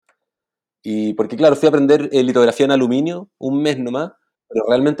Y porque claro, fui a aprender litografía en aluminio un mes nomás, pero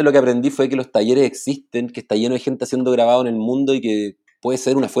realmente lo que aprendí fue que los talleres existen, que está lleno de gente haciendo grabado en el mundo y que puede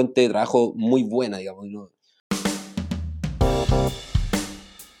ser una fuente de trabajo muy buena, digamos, ¿no?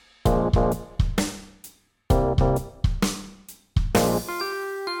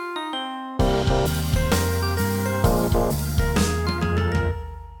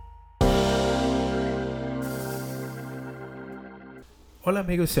 Hola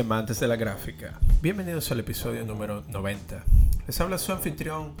amigos y amantes de la gráfica, bienvenidos al episodio número 90. Les habla su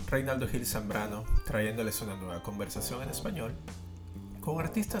anfitrión Reinaldo Gil Zambrano, trayéndoles una nueva conversación en español con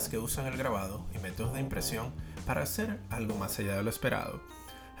artistas que usan el grabado y métodos de impresión para hacer algo más allá de lo esperado.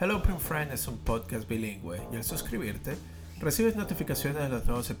 Hello Print Friend es un podcast bilingüe y al suscribirte recibes notificaciones de los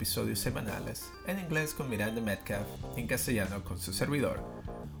nuevos episodios semanales en inglés con Miranda Metcalf y en castellano con su servidor.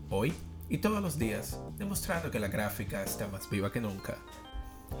 Hoy y todos los días, demostrando que la gráfica está más viva que nunca.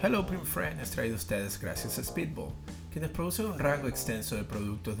 Hello Print Friend es traído a ustedes gracias a Speedball, quienes producen un rango extenso de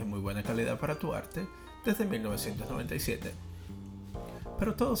productos de muy buena calidad para tu arte desde 1997.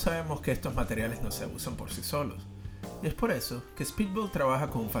 Pero todos sabemos que estos materiales no se usan por sí solos, y es por eso que Speedball trabaja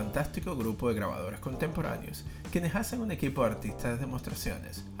con un fantástico grupo de grabadores contemporáneos, quienes hacen un equipo de artistas de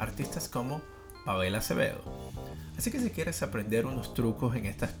demostraciones, artistas como Pavel Acevedo. Así que si quieres aprender unos trucos en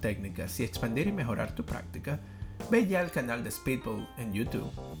estas técnicas y expandir y mejorar tu práctica, ve ya al canal de Speedball en YouTube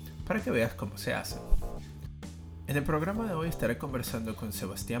para que veas cómo se hace. En el programa de hoy estaré conversando con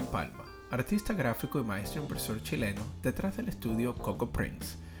Sebastian Palma, artista gráfico y maestro impresor chileno detrás del estudio Coco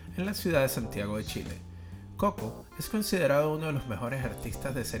Prints, en la ciudad de Santiago de Chile. Coco es considerado uno de los mejores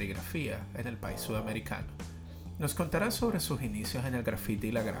artistas de serigrafía en el país sudamericano. Nos contará sobre sus inicios en el graffiti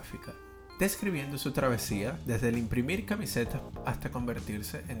y la gráfica, describiendo su travesía desde el imprimir camisetas hasta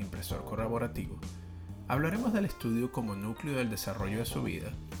convertirse en impresor colaborativo. Hablaremos del estudio como núcleo del desarrollo de su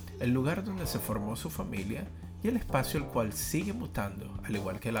vida, el lugar donde se formó su familia y el espacio el cual sigue mutando, al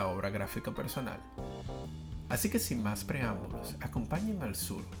igual que la obra gráfica personal. Así que sin más preámbulos, acompáñenme al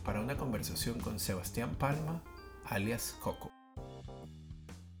sur para una conversación con Sebastián Palma, alias Coco.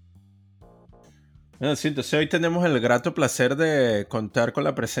 Bueno, sí, entonces hoy tenemos el grato placer de contar con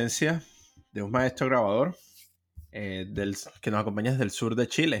la presencia de un maestro grabador que nos acompaña desde el sur de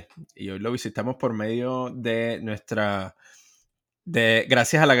Chile, y hoy lo visitamos por medio de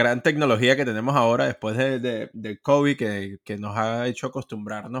gracias a la gran tecnología que tenemos ahora después del COVID que nos ha hecho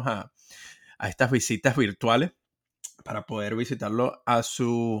acostumbrarnos a estas visitas virtuales para poder visitarlo a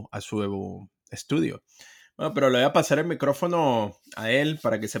su estudio. Bueno, pero le voy a pasar el micrófono a él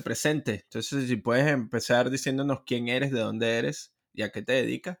para que se presente. Entonces, si puedes empezar diciéndonos quién eres, de dónde eres y a qué te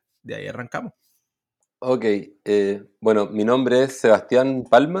dedicas, de ahí arrancamos. Ok, bueno, mi nombre es Sebastián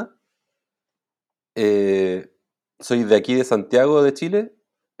Palma, soy de aquí de Santiago de Chile,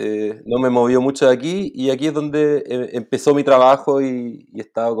 no me movió mucho de aquí y aquí es donde empezó mi trabajo y he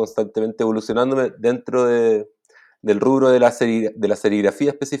estado constantemente evolucionándome dentro del rubro de de la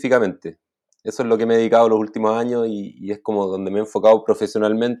serigrafía específicamente. Eso es lo que me he dedicado los últimos años y es como donde me he enfocado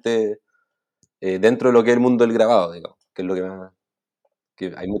profesionalmente dentro de lo que es el mundo del grabado, digamos, que es lo que más,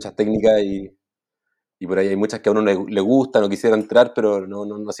 que hay muchas técnicas y por ahí hay muchas que a uno le gustan o quisiera entrar, pero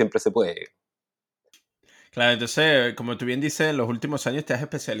no siempre se puede. Claro, entonces, como tú bien dices, en los últimos años te has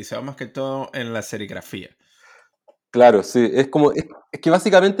especializado más que todo en la serigrafía. Claro, sí, es que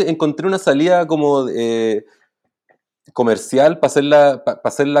básicamente encontré una salida como comercial para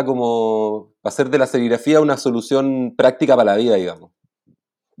hacerla como, para hacer de la serigrafía una solución práctica para la vida, digamos.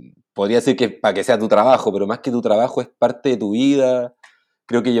 Podría decir que para que sea tu trabajo, pero más que tu trabajo es parte de tu vida.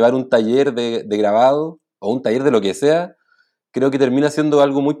 Creo que llevar un taller de grabado o un taller de lo que sea, creo que termina siendo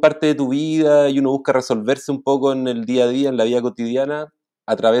algo muy parte de tu vida y uno busca resolverse un poco en el día a día, en la vida cotidiana,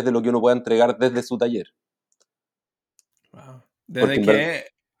 a través de lo que uno pueda entregar desde su taller. Wow. Porque ¿Desde en verdad,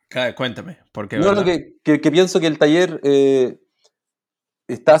 qué? Cuéntame, porque no, no, verdad. que pienso que el taller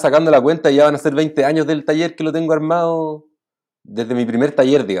estaba sacando la cuenta y ya van a ser 20 años del taller que lo tengo armado desde mi primer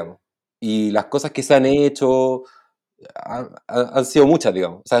taller, digamos. Y las cosas que se han hecho han sido muchas,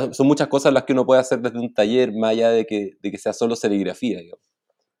 digamos. O sea, son muchas cosas las que uno puede hacer desde un taller, más allá de que sea solo serigrafía, digamos.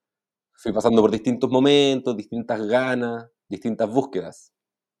 Fui pasando por distintos momentos, distintas ganas, distintas búsquedas.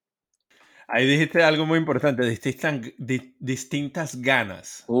 Ahí dijiste algo muy importante, distintas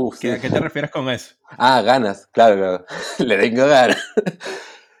ganas. Sí. ¿A qué te refieres con eso? Ah, ganas, claro, claro. Le tengo ganas.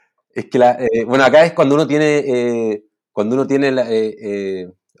 Es que bueno, acá es cuando uno tiene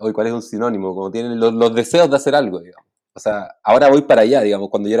hoy, ¿cuál es un sinónimo? Cuando tiene los deseos de hacer algo, digamos. O sea, ahora voy para allá, digamos.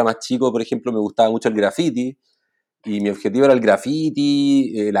 Cuando yo era más chico, por ejemplo, me gustaba mucho el graffiti y mi objetivo era el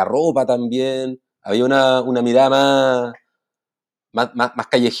graffiti, la ropa también. Había una mirada más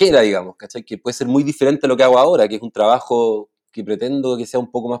callejera, digamos, ¿cachai? Que puede ser muy diferente a lo que hago ahora, que es un trabajo que pretendo que sea un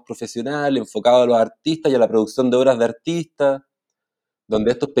poco más profesional, enfocado a los artistas y a la producción de obras de artistas,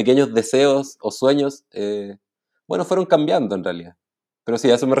 donde estos pequeños deseos o sueños, bueno, fueron cambiando en realidad. Pero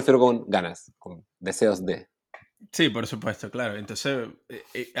sí, a eso me refiero con ganas, con deseos de. Sí, por supuesto, claro. Entonces,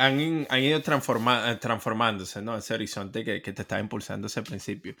 han ido transformándose, ¿no? Ese horizonte que te estaba impulsando ese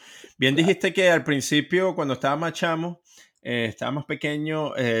principio. Bien dijiste que al principio, cuando estaba más chamo, estaba más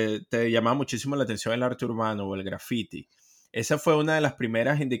pequeño, te llamaba muchísimo la atención el arte urbano o el graffiti. ¿Esa fue una de las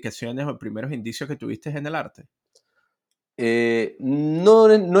primeras indicaciones o primeros indicios que tuviste en el arte? No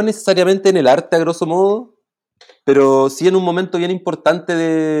necesariamente en el arte, a grosso modo, pero sí en un momento bien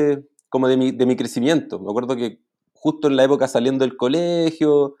importante como de mi crecimiento. Me acuerdo que justo en la época saliendo del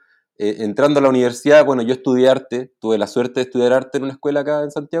colegio, entrando a la universidad, bueno, yo estudié arte, tuve la suerte de estudiar arte en una escuela acá en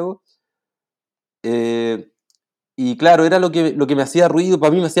Santiago, eh, y claro, era lo que me hacía ruido,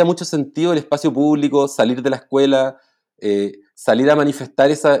 para mí me hacía mucho sentido el espacio público, salir de la escuela, salir a manifestar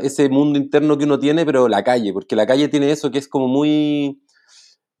ese mundo interno que uno tiene, pero la calle, porque la calle tiene eso que es como muy...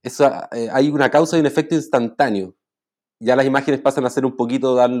 hay una causa y un efecto instantáneo. Ya las imágenes pasan a ser un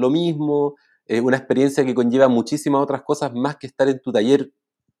poquito dan lo mismo, es una experiencia que conlleva muchísimas otras cosas más que estar en tu taller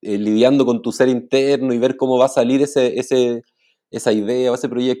lidiando con tu ser interno y ver cómo va a salir esa idea o ese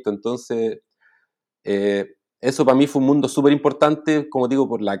proyecto. Entonces, eso para mí fue un mundo súper importante, como digo,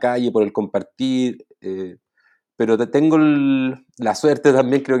 por la calle, por el compartir, pero tengo la suerte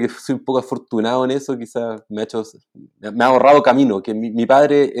también, creo que soy un poco afortunado en eso, quizás me ha ahorrado camino, que mi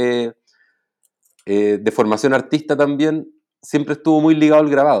padre... de formación artista también, siempre estuvo muy ligado al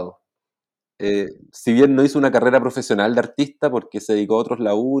grabado. Si bien no hizo una carrera profesional de artista porque se dedicó a otros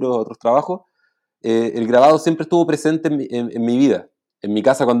laburos, a otros trabajos, el grabado siempre estuvo presente en mi vida. En mi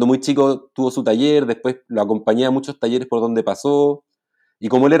casa cuando muy chico tuvo su taller, después lo acompañé a muchos talleres por donde pasó, y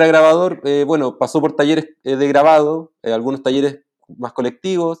como él era grabador, bueno, pasó por talleres de grabado, algunos talleres más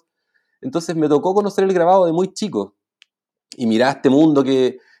colectivos, entonces me tocó conocer el grabado de muy chico, y mirar este mundo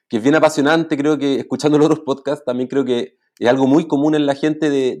que es bien apasionante, creo que escuchando los otros podcasts también creo que es algo muy común en la gente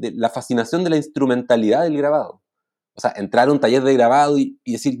de la fascinación de la instrumentalidad del grabado. O sea, entrar a un taller de grabado y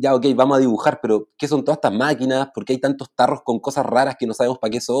decir, ya, ok, vamos a dibujar, pero ¿qué son todas estas máquinas? ¿Por qué hay tantos tarros con cosas raras que no sabemos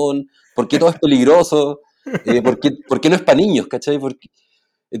para qué son? ¿Por qué todo es peligroso? ¿Por qué no es para niños? ¿Cachai?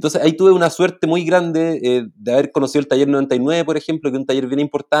 Entonces ahí tuve una suerte muy grande de haber conocido el taller 99, por ejemplo, que es un taller bien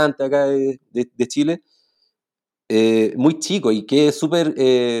importante acá de Chile, muy chico y que súper,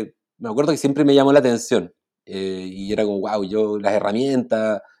 me acuerdo que siempre me llamó la atención y era como, wow, yo las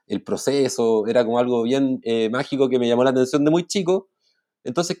herramientas, el proceso, era como algo bien mágico que me llamó la atención de muy chico,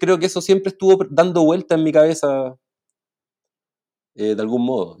 entonces creo que eso siempre estuvo dando vuelta en mi cabeza de algún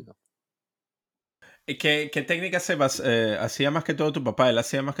modo. ¿No? ¿Y qué técnica hacía más que todo tu papá? ¿Él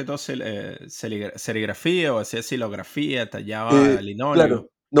hacía más que todo serigrafía o hacía silografía, tallaba linóleo? Claro,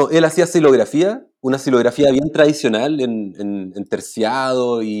 no, él hacía silografía, una silografía bien tradicional en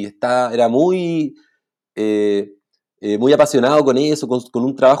terciado y era eh, muy apasionado con eso, con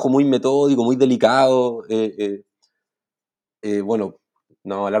un trabajo muy metódico, muy delicado. Bueno,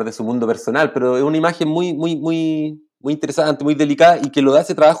 no vamos a hablar de su mundo personal, pero es una imagen muy interesante, muy delicada y que lo da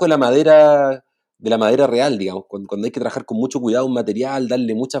ese trabajo de la madera real, digamos, cuando hay que trabajar con mucho cuidado un material,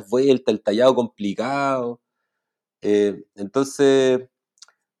 darle muchas vueltas, el tallado complicado. Entonces,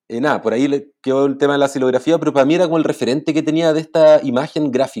 nada, por ahí quedó el tema de la silografía, pero para mí era como el referente que tenía de esta imagen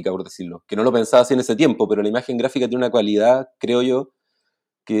gráfica, por decirlo, que no lo pensaba así en ese tiempo, pero la imagen gráfica tiene una cualidad, creo yo,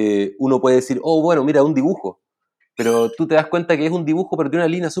 que uno puede decir, oh, bueno, mira, un dibujo, pero tú te das cuenta que es un dibujo, pero tiene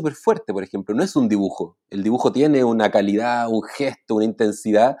una línea súper fuerte, por ejemplo, no es un dibujo, el dibujo tiene una calidad, un gesto, una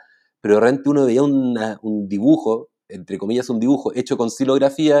intensidad, pero de repente uno veía un dibujo, entre comillas un dibujo, hecho con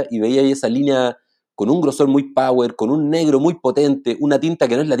silografía y veía ahí esa línea con un grosor muy power, con un negro muy potente, una tinta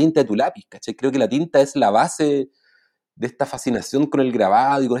que no es la tinta de tu lápiz, ¿cachai? Creo que la tinta es la base de esta fascinación con el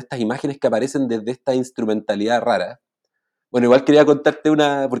grabado y con estas imágenes que aparecen desde esta instrumentalidad rara. Bueno, igual quería contarte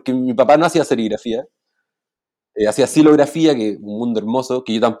porque mi papá no hacía serigrafía, hacía silografía, que es un mundo hermoso,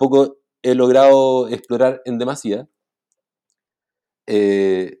 que yo tampoco he logrado explorar en demasía.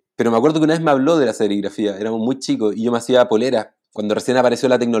 Pero me acuerdo que una vez me habló de la serigrafía, éramos muy chicos y yo me hacía poleras. Cuando recién apareció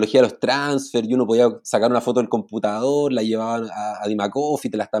la tecnología de los transfer y uno podía sacar una foto del computador, la llevaban a Dimacoff y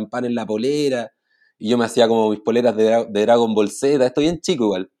te la estampaban en la polera. Y yo me hacía como mis poleras de Dragon Ball Z, esto bien chico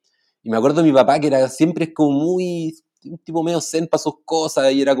igual. Y me acuerdo de mi papá que era siempre es como un tipo medio zen para sus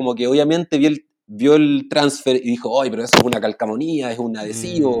cosas y era como que obviamente vio el transfer y dijo, ay, pero eso es una calcamonía, es un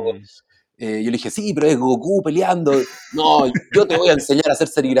adhesivo. Mm, Yo le dije, sí, pero es Goku peleando. No, yo te voy a enseñar a hacer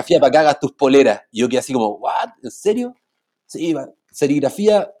serigrafía para que hagas tus poleras. Y yo quedé así como, ¿what? ¿En serio? Sí,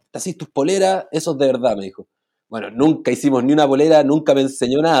 serigrafía, te hacís tus poleras, eso es de verdad, me dijo. Bueno, nunca hicimos ni una polera, nunca me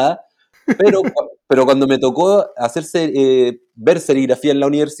enseñó nada, pero cuando me tocó hacerse, ver serigrafía en la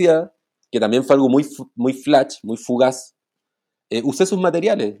universidad, que también fue algo muy flash, muy fugaz, usé sus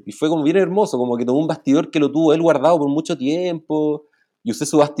materiales y fue como bien hermoso, como que tomó un bastidor que lo tuvo él guardado por mucho tiempo y usé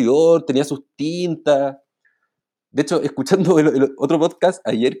su bastidor, tenía sus tintas. De hecho, escuchando el otro podcast,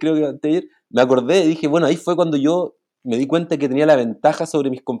 ayer creo que anteayer, me acordé y dije, bueno, ahí fue cuando yo me di cuenta que tenía la ventaja sobre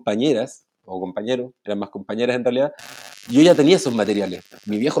mis compañeras, o compañeros, eran más compañeras en realidad, y yo ya tenía esos materiales.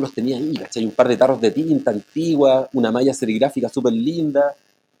 Mi viejo los tenía ahí, ¿cachai? Un par de tarros de tinta antigua, una malla serigráfica súper linda,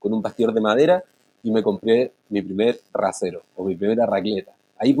 con un bastidor de madera, y me compré mi primer rasero, o mi primera raqueta.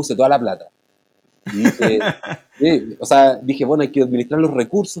 Ahí puse toda la plata. Y dije, o sea, dije, bueno, hay que administrar los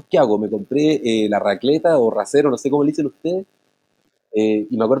recursos, ¿qué hago? Me compré la racleta o rasero, no sé cómo le dicen ustedes,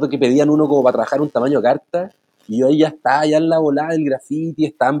 y me acuerdo que pedían uno como para trabajar un tamaño carta, y yo ahí ya estaba, ya en la volada del graffiti,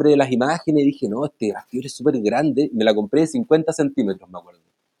 esta hambre de las imágenes, y dije, no, este graffiti es súper grande, me la compré de 50 centímetros, me acuerdo.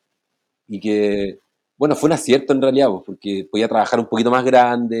 Y que, bueno, fue un acierto en realidad, pues, porque podía trabajar un poquito más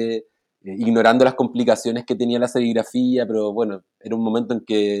grande, ignorando las complicaciones que tenía la serigrafía, pero bueno, era un momento en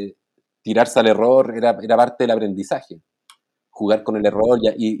que tirarse al error era parte del aprendizaje. Jugar con el error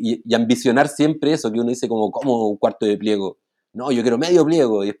y ambicionar siempre eso, que uno dice como un cuarto de pliego. No, yo quiero medio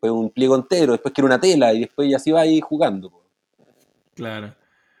pliego, y después un pliego entero, después quiero una tela, y después así va ahí jugando. Pues. Claro.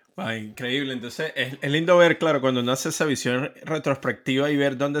 Ah, increíble. Entonces, es lindo ver, claro, cuando uno hace esa visión retrospectiva y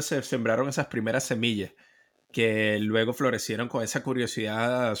ver dónde se sembraron esas primeras semillas que luego florecieron con esa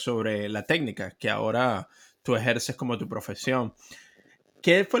curiosidad sobre la técnica que ahora tú ejerces como tu profesión.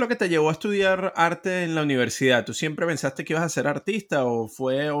 ¿Qué fue lo que te llevó a estudiar arte en la universidad? ¿Tú siempre pensaste que ibas a ser artista o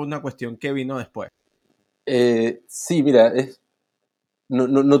fue una cuestión que vino después? Sí, mira,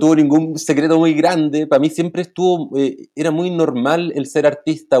 no tuvo ningún secreto muy grande. Para mí siempre era muy normal el ser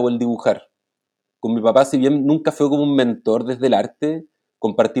artista o el dibujar. Con mi papá, si bien nunca fue como un mentor desde el arte,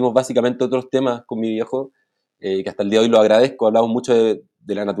 compartimos básicamente otros temas con mi viejo, que hasta el día de hoy lo agradezco. Hablamos mucho de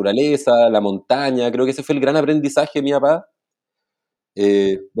la naturaleza, la montaña. Creo que ese fue el gran aprendizaje de mi papá.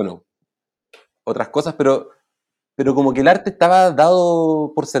 Bueno, otras cosas, pero como que el arte estaba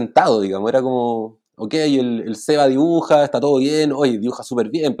dado por sentado, digamos, era como, ok, el Seba dibuja, está todo bien, oye, dibuja súper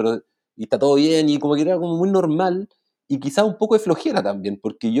bien, pero y está todo bien, y como que era como muy normal, y quizá un poco de flojera también,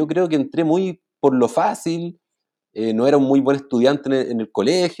 porque yo creo que entré muy por lo fácil, no era un muy buen estudiante en el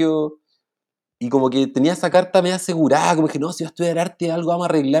colegio, y como que tenía esa carta medio asegurada, como que no, si voy a estudiar arte, algo vamos a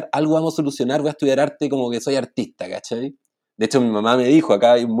arreglar, algo vamos a solucionar, voy a estudiar arte como que soy artista, ¿cachai? De hecho, mi mamá me dijo,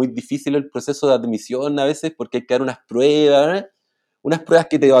 acá es muy difícil el proceso de admisión a veces porque hay que dar unas pruebas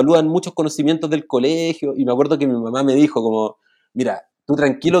que te evalúan muchos conocimientos del colegio, y me acuerdo que mi mamá me dijo como, mira, tú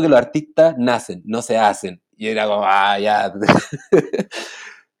tranquilo que los artistas nacen, no se hacen. Y era como, ah, ya.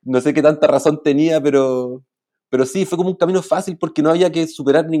 No sé qué tanta razón tenía, pero sí, fue como un camino fácil porque no había que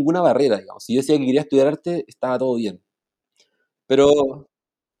superar ninguna barrera, digamos. Si yo decía que quería estudiar arte, estaba todo bien. Pero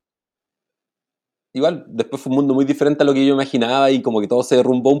igual, después fue un mundo muy diferente a lo que yo imaginaba y como que todo se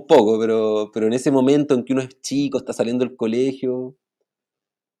derrumbó un poco, pero en ese momento en que uno es chico, está saliendo del colegio,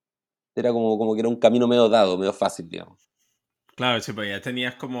 era como que era un camino medio dado, medio fácil, digamos. Claro, sí, pues ya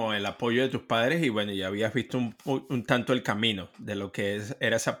tenías como el apoyo de tus padres y bueno, ya habías visto un tanto el camino de lo que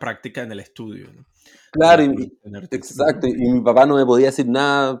era esa práctica en el estudio, ¿no? De Claro, la producción artística. exacto, y mi papá no me podía decir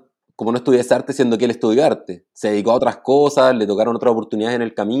nada como no estudiase arte, siendo que él estudió arte. Se dedicó a otras cosas, le tocaron otras oportunidades en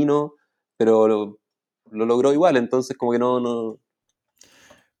el camino, pero lo logró igual, entonces como que no.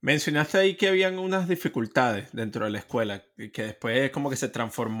 Mencionaste ahí que habían unas dificultades dentro de la escuela, y que después como que se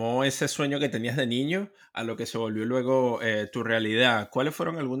transformó ese sueño que tenías de niño a lo que se volvió luego tu realidad. ¿Cuáles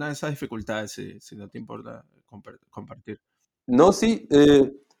fueron algunas de esas dificultades, si no te importa compartir? No, sí,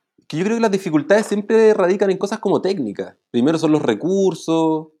 que yo creo que las dificultades siempre radican en cosas como técnicas. Primero son los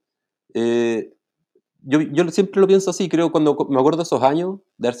recursos. eh, yo siempre lo pienso así, creo cuando me acuerdo de esos años,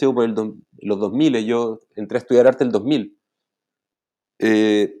 de haber sido por los 2000, yo entré a estudiar arte el 2000.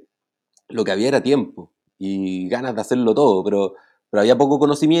 eh, lo que había era tiempo y ganas de hacerlo todo, pero había poco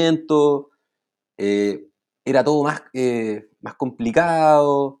conocimiento, eh, era todo más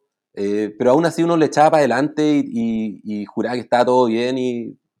complicado, pero aún así uno le echaba para adelante y juraba que estaba todo bien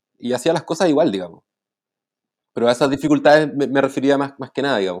y hacía las cosas igual, digamos. Pero a esas dificultades me refería más que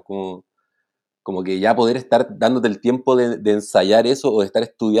nada, digamos, como que ya poder estar dándote el tiempo de ensayar eso o de estar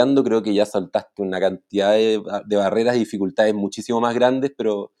estudiando, creo que ya saltaste una cantidad de barreras y dificultades muchísimo más grandes,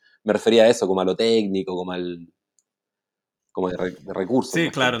 pero me refería a eso, como a lo técnico, como de recursos, Sí, más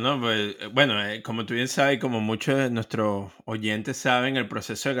que claro, nada. ¿no? Pues, bueno, como tú bien sabes, y como muchos de nuestros oyentes saben, el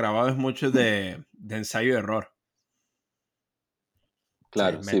proceso de grabado es mucho de ensayo y error. Sí,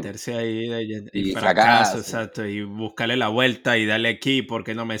 claro, sí. meterse ahí y Y fracaso, fracaso. exacto, y buscarle la vuelta y darle aquí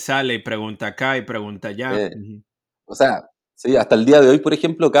porque no me sale y pregunta acá y pregunta allá. Eh, o sea, sí, hasta el día de hoy, por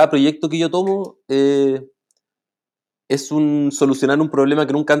ejemplo, cada proyecto que yo tomo es solucionar un problema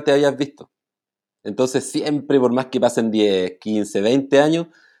que nunca antes hayas visto. Entonces siempre, por más que pasen 10, 15, 20 años,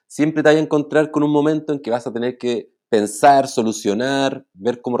 siempre te vas a encontrar con un momento en que vas a tener que pensar, solucionar,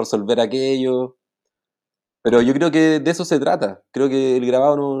 ver cómo resolver aquello. Pero yo creo que de eso se trata. Creo que el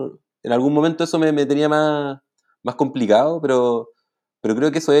grabado no... En algún momento eso me tenía más complicado, pero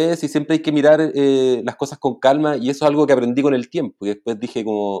creo que eso es, y siempre hay que mirar las cosas con calma, y eso es algo que aprendí con el tiempo. Y después dije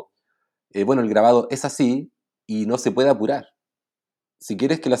como, bueno, el grabado es así y no se puede apurar. Si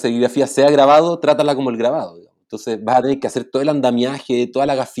quieres que la serigrafía sea grabado, trátala como el grabado, digamos. Entonces vas a tener que hacer todo el andamiaje, toda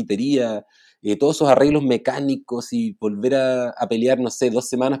la gafitería, todos esos arreglos mecánicos y volver a pelear, no sé, 2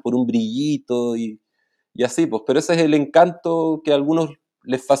 semanas por un brillito y así, pues. Pero ese es el encanto que a algunos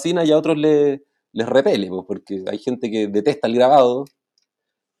les fascina y a otros les repele, pues, porque hay gente que detesta el grabado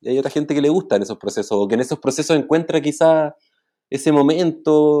y hay otra gente que le gustan esos procesos, o que en esos procesos encuentra quizás ese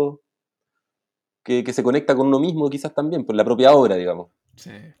momento que se conecta con uno mismo, quizás también, por la propia obra, digamos.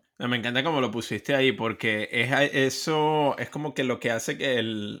 Sí. No, me encanta cómo lo pusiste ahí, porque eso es como que lo que hace que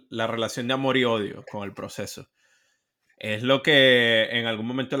la relación de amor y odio con el proceso. Es lo que en algún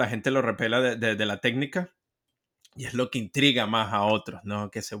momento la gente lo repela de la técnica y es lo que intriga más a otros, ¿no?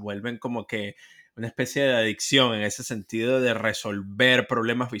 Que se vuelven como que una especie de adicción en ese sentido de resolver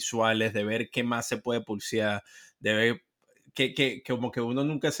problemas visuales, de ver qué más se puede pulsear, de ver que como que uno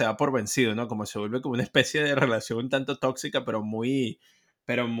nunca se da por vencido, ¿no? Como se vuelve como una especie de relación un tanto tóxica, pero muy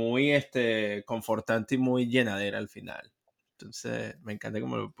confortante y muy llenadera al final. Entonces, me encanta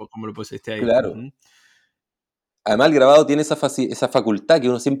cómo lo pusiste ahí. Claro. Ujú. Además, el grabado tiene esa facultad que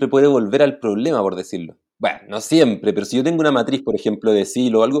uno siempre puede volver al problema, por decirlo. Bueno, no siempre, pero si yo tengo una matriz, por ejemplo, de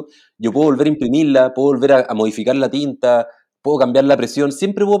silo o algo, yo puedo volver a imprimirla, puedo volver a modificar la tinta, puedo cambiar la presión,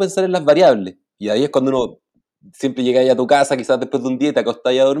 siempre puedo pensar en las variables. Y ahí es cuando uno siempre llega ahí a tu casa, quizás después de un día te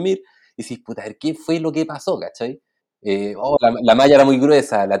acostás a dormir, y dices, puta, a ver, ¿qué fue lo que pasó, cachai? La malla era muy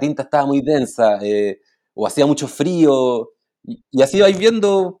gruesa, la tinta estaba muy densa, o hacía mucho frío, y así vais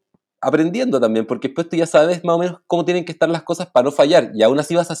viendo, aprendiendo también, porque después tú ya sabes más o menos cómo tienen que estar las cosas para no fallar, y aún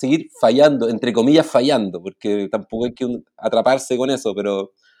así vas a seguir fallando, entre comillas fallando, porque tampoco hay que atraparse con eso,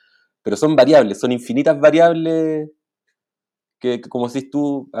 pero son variables, son infinitas variables que, como decís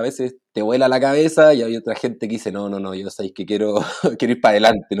tú, a veces te vuela la cabeza y hay otra gente que dice, no, no, no, yo sabéis que quiero, quiero ir para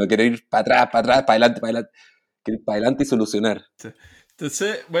adelante, no quiero ir para atrás, para adelante, quiero ir para adelante y solucionar. Sí.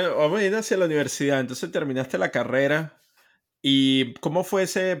 Entonces, bueno, vamos a ir hacia la universidad. Entonces terminaste la carrera. ¿Y cómo fue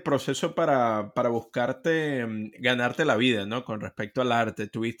ese proceso para buscarte, ganarte la vida, ¿no? Con respecto al arte.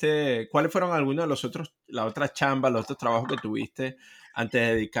 ¿Cuáles fueron algunos de las otras chambas, los otros trabajos que tuviste antes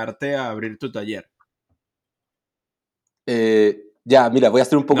de dedicarte a abrir tu taller? Ya, mira, voy a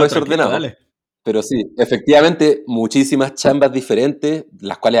ser un poco No, tranquilo, desordenado, dale. pero sí, efectivamente, muchísimas chambas diferentes,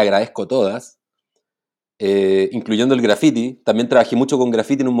 las cuales agradezco todas, incluyendo el graffiti. También trabajé mucho con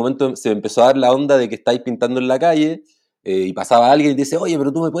graffiti. En un momento se me empezó a dar la onda de que estáis pintando en la calle y pasaba alguien y dice, oye,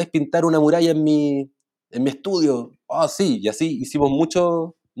 pero tú me puedes pintar una muralla en mi estudio. Ah, sí, y así hicimos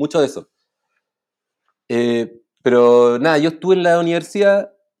mucho, mucho de eso. Pero nada, yo estuve en la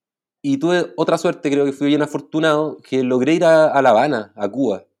universidad y tuve otra suerte, creo que fui bien afortunado, que logré ir a La Habana, a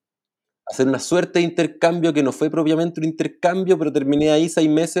Cuba, hacer una suerte de intercambio que no fue propiamente un intercambio, pero terminé ahí 6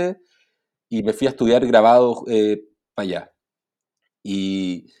 meses y me fui a estudiar grabado para allá.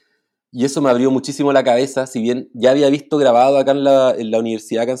 Y, y eso me abrió muchísimo la cabeza, si bien ya había visto grabado acá en la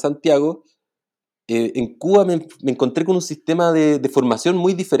universidad, acá en Santiago, en Cuba me encontré con un sistema de formación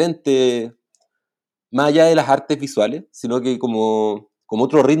muy diferente, más allá de las artes visuales, sino que como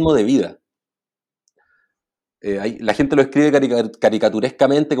otro ritmo de vida. La gente lo escribe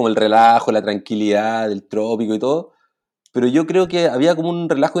caricaturescamente como el relajo, la tranquilidad, el trópico y todo, pero yo creo que había como un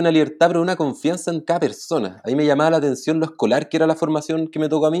relajo y una libertad, pero una confianza en cada persona. Ahí me llamaba la atención lo escolar que era la formación que me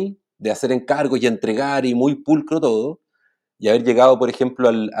tocó a mí, de hacer encargos y entregar y muy pulcro todo, y haber llegado, por ejemplo,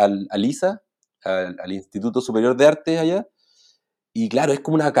 al ISA, al Instituto Superior de Artes allá, y claro, es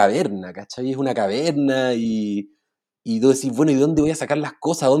como una caverna, ¿cachai? Es una caverna y tú decís, bueno, ¿y de dónde voy a sacar las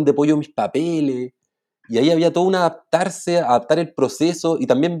cosas? ¿Dónde apoyo mis papeles? Y ahí había todo un adaptarse, adaptar el proceso y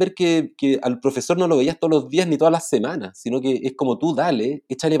también ver que al profesor no lo veías todos los días ni todas las semanas, sino que es como tú dale,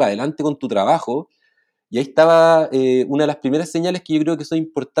 échale para adelante con tu trabajo. Y ahí estaba una de las primeras señales que yo creo que son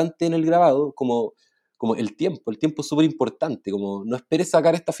importantes en el grabado, como el tiempo es súper importante, como no esperes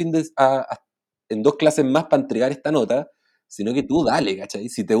sacar esta en 2 clases más para entregar esta nota, sino que tú dale, ¿cachai?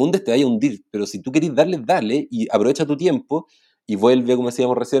 Si te hundes te vayas a hundir, pero si tú querés darle, dale y aprovecha tu tiempo y vuelve, como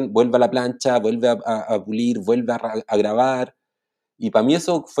decíamos recién, vuelve a la plancha, vuelve a pulir, vuelve a grabar. Y para mí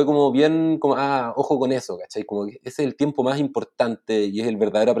eso fue como bien, como, ojo con eso, ¿cachai? Como que ese es el tiempo más importante y es el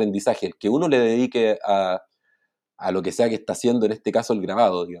verdadero aprendizaje, el que uno le dedique a lo que sea que está haciendo, en este caso el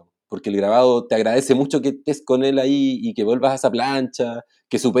grabado, digamos. Porque el grabado te agradece mucho que estés con él ahí y que vuelvas a esa plancha,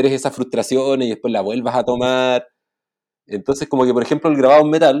 que superes esas frustraciones y después la vuelvas a tomar. Entonces, como que, por ejemplo, el grabado en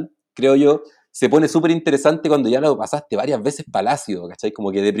metal, creo yo, se pone súper interesante cuando ya lo pasaste varias veces palácido, ¿cachai?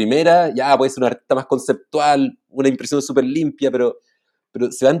 Como que de primera ya puede ser una artista más conceptual, una impresión súper limpia, pero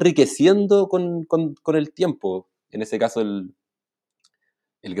se va enriqueciendo con el tiempo, en ese caso el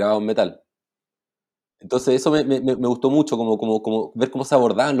grabado en metal. Entonces eso me gustó mucho, como ver cómo se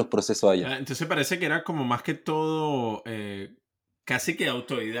abordaban los procesos allá. Entonces parece que era como más que todo casi que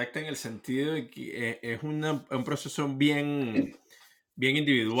autodidacta en el sentido de que es un proceso bien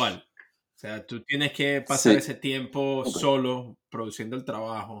individual. O sea, tú tienes que pasar Sí, ese tiempo solo produciendo el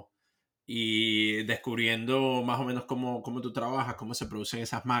trabajo y descubriendo más o menos cómo tú trabajas, cómo se producen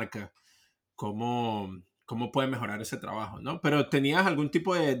esas marcas, cómo, cómo puedes mejorar ese trabajo, ¿no? Pero tenías algún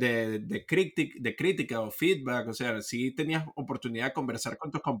tipo de crítica o feedback, o sea, sí tenías oportunidad de conversar con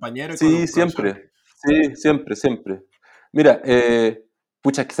tus compañeros y con los sí, profesores. siempre. Sí, siempre, siempre. Mira,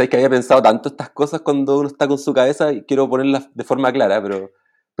 pucha, que sabes que había pensado tanto estas cosas cuando uno está con su cabeza y quiero ponerlas de forma clara,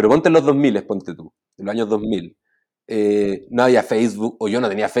 pero ponte en los 2000, ponte tú, en los años 2000. No había Facebook, o yo no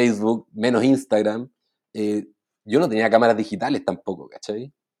tenía Facebook, menos Instagram. eh, yo no tenía cámaras digitales tampoco,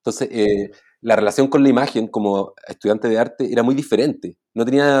 ¿cachai? Entonces, la relación con la imagen como estudiante de arte era muy diferente. Yo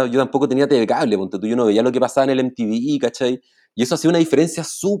tampoco tenía TV cable, ponte tú, yo no veía lo que pasaba en el MTV, ¿cachai? Y eso hacía una diferencia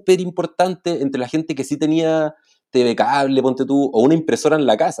súper importante entre la gente que sí tenía TV cable, ponte tú, o una impresora en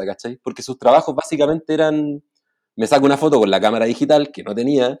la casa, ¿cachai? Porque sus trabajos básicamente eran, me saco una foto con la cámara digital, que no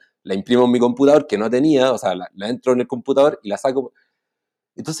tenía, la imprimo en mi computador, que no tenía, o sea, la entro en el computador y la saco.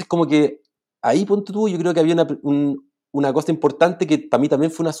 Entonces, como que ahí, ponte tú, yo creo que había una cosa importante que para mí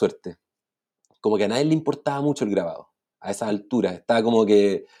también fue una suerte. Como que a nadie le importaba mucho el grabado, a esas alturas. Estaba como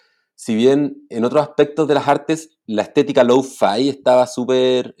que, si bien en otros aspectos de las artes, la estética low-fi estaba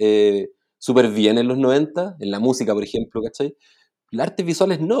súper bien en los 90 en la música, por ejemplo, ¿cachai? Las artes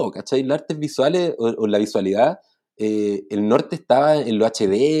visuales no, ¿cachai? Las artes visuales o la visualidad, el norte estaba en lo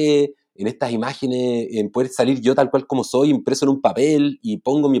HD, en estas imágenes, en poder salir yo tal cual como soy, impreso en un papel, y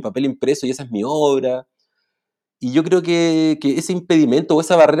pongo mi papel impreso y esa es mi obra. Y yo creo que ese impedimento o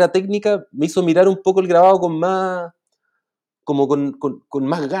esa barrera técnica me hizo mirar un poco el grabado con más, como con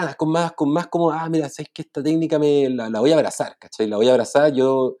más ganas, con más como, mira, sabes que esta técnica la voy a abrazar, ¿cachai? La voy a abrazar,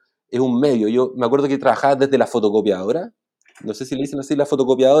 es un medio. Yo me acuerdo que trabajaba desde la fotocopiadora, no sé si le dicen así, la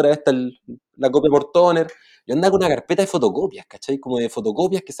fotocopiadora, la copia por toner. Yo andaba con una carpeta de fotocopias, ¿cachai? Como de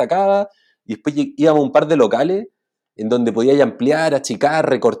fotocopias que sacaba, y después íbamos a un par de locales en donde podía ampliar, achicar,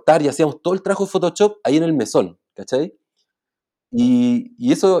 recortar, y hacíamos todo el trabajo de Photoshop ahí en el mesón, ¿cachai?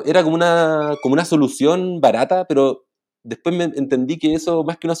 Y eso era como una solución barata, pero después me entendí que eso,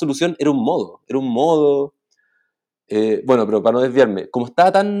 más que una solución, era un modo. Bueno, pero para no desviarme, como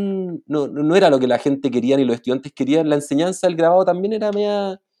estaba tan, no era lo que la gente quería ni los estudiantes querían, la enseñanza del grabado también era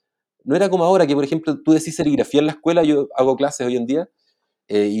media, no era como ahora, que por ejemplo tú decís serigrafía en la escuela, yo hago clases hoy en día,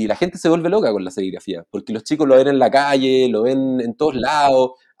 y la gente se vuelve loca con la serigrafía, porque los chicos lo ven en la calle, lo ven en todos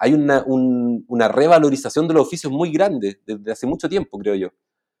lados, hay una revalorización de los oficios muy grande desde hace mucho tiempo, creo yo.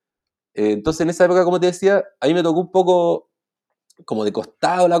 Entonces en esa época, como te decía, a mí me tocó un poco como de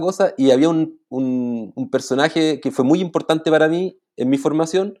costado la cosa, y había un personaje que fue muy importante para mí en mi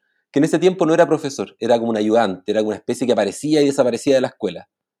formación, que en ese tiempo no era profesor, era como un ayudante, era como una especie que aparecía y desaparecía de la escuela,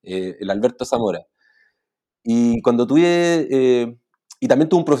 el Alberto Zamora. Y cuando y también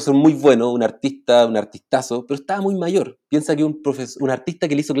tuve un profesor muy bueno, un artistazo, pero estaba muy mayor. Piensa que un artista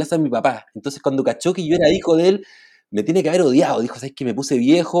que le hizo clase a mi papá. Entonces cuando cachó que yo era hijo de él, me tiene que haber odiado. Dijo, ¿sabes qué? Me puse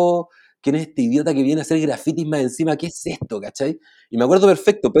viejo. ¿Quién es este idiota que viene a hacer grafitis más encima? ¿Qué es esto? ¿Cachai? Y me acuerdo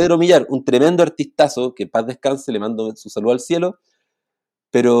perfecto, Pedro Millar, un tremendo artistazo, que paz descanse, le mando su saludo al cielo,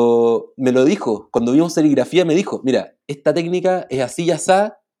 pero me lo dijo, cuando vimos serigrafía me dijo, mira, esta técnica es así y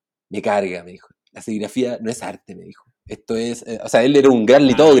asá, me carga, me dijo. La serigrafía no es arte, me dijo. Esto es, o sea, él era un gran Ah, ok.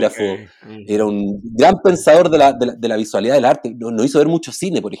 litógrafo, era Ujú. un gran pensador de la visualidad del arte. No hizo ver mucho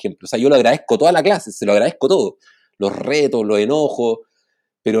cine, por ejemplo. O sea, yo lo agradezco toda la clase, se lo agradezco todo. Los retos, los enojos,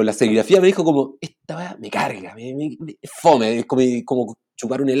 pero la serigrafía me dijo como, esta weá me carga, es fome, es como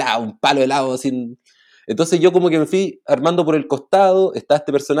chupar un helado, un palo de helado, así. Entonces yo como que me fui armando por el costado, está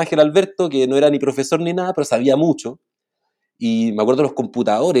este personaje, el Alberto, que no era ni profesor ni nada, pero sabía mucho. Y me acuerdo de los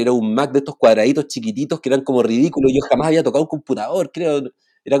computadores, era un Mac de estos cuadraditos chiquititos que eran como ridículos, yo jamás había tocado un computador, creo.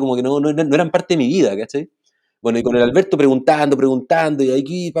 Era como que no eran parte de mi vida, ¿cachai? Bueno, y con el Alberto preguntando, y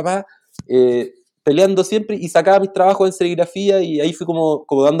aquí, papá, peleando siempre, y sacaba mis trabajos en serigrafía, y ahí fui como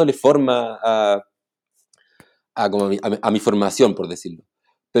dándole forma a mi formación, por decirlo.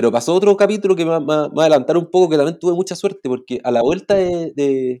 Pero pasó otro capítulo que me va a adelantar un poco, que también tuve mucha suerte, porque a la vuelta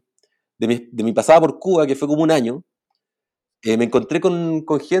de mi pasada por Cuba, que fue como un año, me encontré con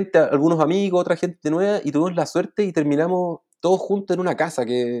gente, algunos amigos, otra gente nueva, y tuvimos la suerte y terminamos todos juntos en una casa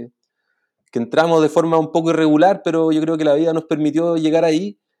que entramos de forma un poco irregular, pero yo creo que la vida nos permitió llegar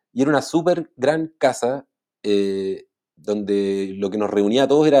ahí, y era una súper gran casa, donde lo que nos reunía a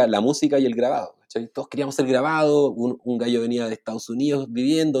todos era la música y el grabado, ¿cachai? Todos queríamos ser grabados, un gallo venía de Estados Unidos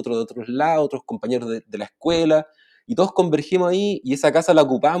viviendo, otro de otros lados, otros compañeros de la escuela, y todos convergimos ahí, y esa casa la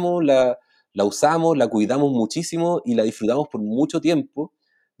ocupamos, la usamos, la cuidamos muchísimo, y la disfrutamos por mucho tiempo,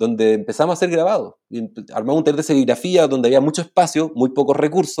 donde empezamos a ser grabados. Armamos un taller de serigrafía donde había mucho espacio, muy pocos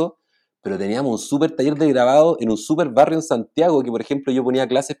recursos, pero teníamos un súper taller de grabado en un súper barrio en Santiago, que por ejemplo yo ponía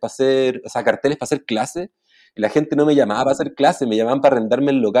clases para hacer, o sea, carteles para hacer clases, y la gente no me llamaba para hacer clases, me llamaban para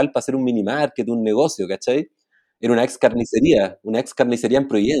arrendarme el local para hacer un mini market, un negocio, ¿cachai? Era una ex carnicería en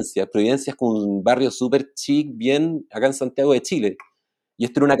Providencia. Providencia es como un barrio súper chic, bien acá en Santiago de Chile. Y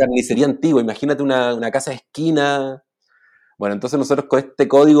esto era una carnicería antigua, imagínate una casa de esquina. Bueno, entonces nosotros con este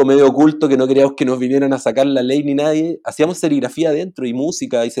código medio oculto que no queríamos que nos vinieran a sacar la ley ni nadie, hacíamos serigrafía adentro y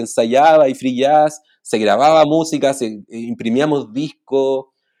música, y se ensayaba y free jazz, se grababa música, imprimíamos discos,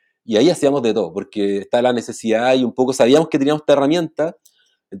 y ahí hacíamos de todo, porque estaba la necesidad y un poco sabíamos que teníamos esta herramienta,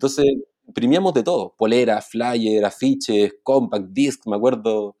 entonces imprimíamos de todo, poleras, flyers, afiches, compact disc, me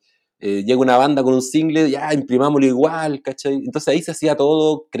acuerdo, llega una banda con un single, ya imprimámoslo igual, ¿cachai? Entonces ahí se hacía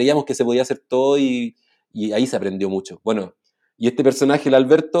todo, creíamos que se podía hacer todo, y ahí se aprendió mucho. Bueno, y este personaje, el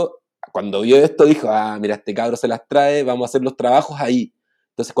Alberto, cuando vio esto dijo, mira, este cabro se las trae, vamos a hacer los trabajos ahí.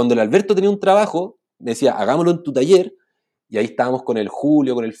 Entonces cuando el Alberto tenía un trabajo, me decía, hagámoslo en tu taller, y ahí estábamos con el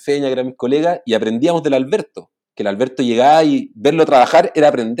Julio, con el Feña, que eran mis colegas, y aprendíamos del Alberto, que el Alberto llegaba y verlo trabajar era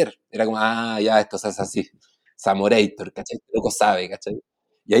aprender. Era como, ya, esto se hace así. Samorator, ¿cachai? Este loco sabe, ¿cachai?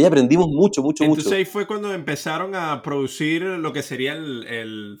 Y ahí aprendimos mucho, mucho, Entonces mucho. ahí fue cuando empezaron a producir lo que sería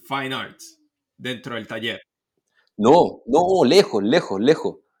el Fine Arts dentro del taller. No, no, lejos, lejos,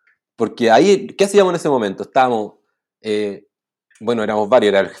 lejos. Porque ahí, ¿qué hacíamos en ese momento? Estábamos, bueno, éramos varios,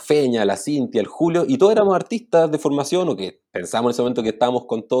 era el Feña, la Cintia, el Julio, y todos éramos artistas de formación, o que pensábamos en ese momento que estábamos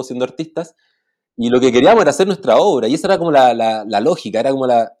con todos siendo artistas, y lo que queríamos era hacer nuestra obra, y esa era como la lógica, era como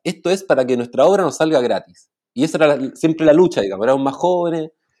esto es para que nuestra obra nos salga gratis. Y esa era siempre la lucha, digamos, éramos más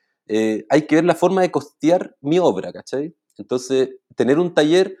jóvenes, hay que ver la forma de costear mi obra, ¿cachai? Entonces, tener un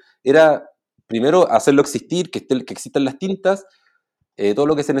taller era, primero, hacerlo existir, que existan las tintas, todo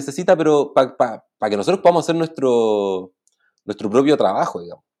lo que se necesita, pero para que nosotros podamos hacer nuestro propio trabajo,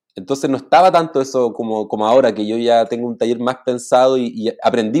 digamos. Entonces no estaba tanto eso como ahora, que yo ya tengo un taller más pensado, y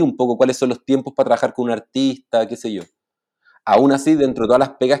aprendí un poco cuáles son los tiempos para trabajar con un artista, qué sé yo. Aún así, dentro de todas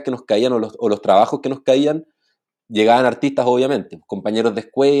las pegas que nos caían, o los trabajos que nos caían, llegaban artistas, obviamente, compañeros de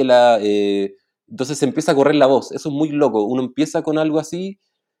escuela, entonces se empieza a correr la voz. Eso es muy loco. Uno empieza con algo así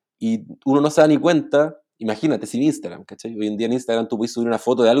y uno no se da ni cuenta. Imagínate, sin Instagram, ¿cachai? Hoy en día en Instagram tú puedes subir una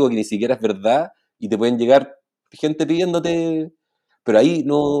foto de algo que ni siquiera es verdad, y te pueden llegar gente pidiéndote, pero ahí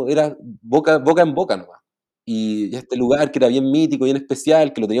no, era boca en boca nomás. Y este lugar que era bien mítico, bien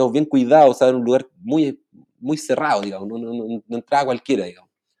especial, que lo teníamos bien cuidado, o sea, era un lugar muy, muy cerrado, digamos, no entraba cualquiera, digamos.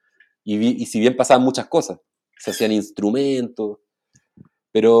 Y si bien pasaban muchas cosas, se hacían instrumentos,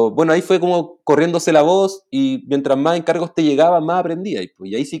 pero bueno, ahí fue como corriéndose la voz, y mientras más encargos te llegaban, más aprendías.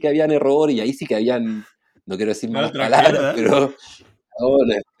 Y ahí sí que habían errores, y ahí sí que habían, no quiero decir No, malas tranquilo, palabras, dale. pero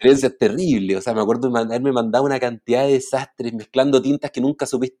la experiencia es terrible. O sea, me acuerdo de haberme mandado una cantidad de desastres mezclando tintas que nunca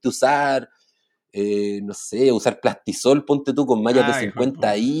supiste usar. No sé, usar plastisol, ponte tú, con mallas de Ay, hijo de 50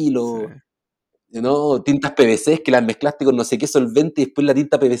 puta. Sí. hilos. ¿No? Tintas PVC que las mezclaste con no sé qué solvente, y después la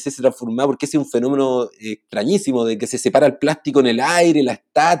tinta PVC se transformaba, porque ese es un fenómeno extrañísimo de que se separa el plástico en el aire, la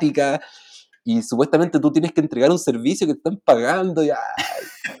estática, y supuestamente tú tienes que entregar un servicio que te están pagando,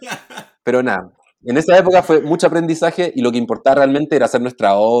 pero nada. En esa época fue mucho aprendizaje, y lo que importaba realmente era hacer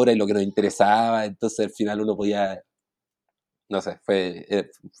nuestra obra y lo que nos interesaba, entonces al final uno podía, no sé, fue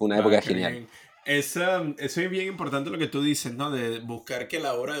una época Ah, qué genial. bien. Eso es bien importante lo que tú dices, ¿no? De buscar que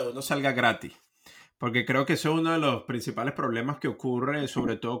la obra de uno salga gratis. Porque creo que eso es uno de los principales problemas que ocurre,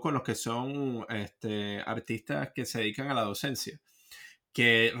 sobre todo con los que son artistas que se dedican a la docencia,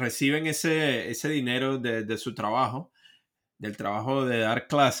 que reciben ese dinero de su trabajo, del trabajo de dar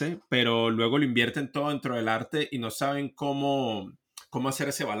clase, pero luego lo invierten todo dentro del arte y no saben cómo hacer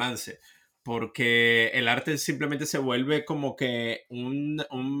ese balance. Porque el arte simplemente se vuelve como que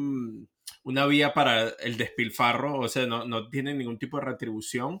una vía para el despilfarro, o sea, no tienen ningún tipo de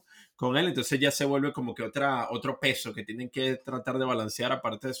retribución con él, entonces ya se vuelve como que otro peso que tienen que tratar de balancear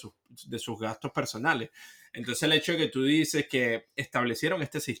aparte de sus gastos personales. Entonces el hecho de que tú dices que establecieron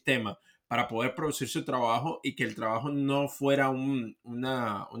este sistema para poder producir su trabajo y que el trabajo no fuera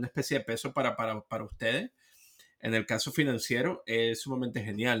una especie de peso para ustedes, en el caso financiero, es sumamente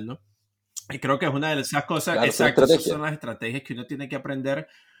genial, ¿no? Y creo que es una de esas cosas, Claro, son exacto, esas son estrategias. las estrategias que uno tiene que aprender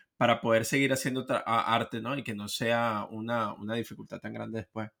para poder seguir haciendo arte, ¿no? Y que no sea una dificultad tan grande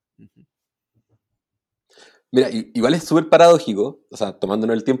después. Ujú. Mira, igual es súper paradójico, o sea,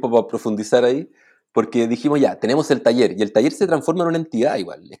 tomándonos el tiempo para profundizar ahí, porque dijimos ya, tenemos el taller, y el taller se transforma en una entidad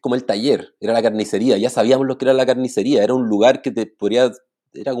igual, es como el taller, era la carnicería, ya sabíamos lo que era la carnicería, era un lugar que te podría,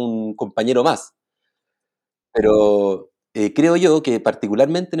 era un compañero más, pero creo yo que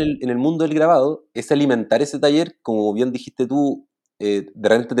particularmente en el mundo del grabado, es alimentar ese taller, como bien dijiste tú, de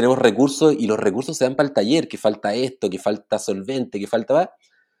repente tenemos recursos y los recursos se dan para el taller, que falta esto, que falta solvente, que falta va,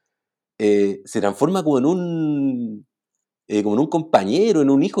 se transforma como en un compañero, en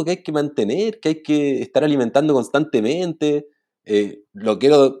un hijo que hay que mantener, que hay que estar alimentando constantemente. Lo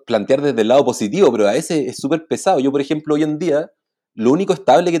quiero plantear desde el lado positivo, pero a veces es súper pesado. Yo, por ejemplo, hoy en día, lo único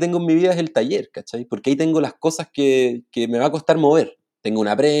estable que tengo en mi vida es el taller, ¿cachai? Porque ahí tengo las cosas que me va a costar mover. Tengo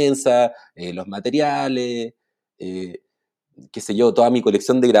una prensa, los materiales, eh, qué sé yo, toda mi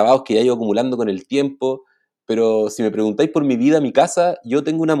colección de grabados que ya he ido acumulando con el tiempo. Pero si me preguntáis por mi vida, mi casa, yo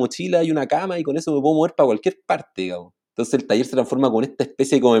tengo una mochila y una cama y con eso me puedo mover para cualquier parte, digamos. Entonces el taller se transforma como en esta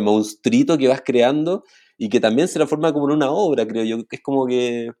especie como de monstruito que vas creando y que también se transforma como en una obra, creo yo. Que es como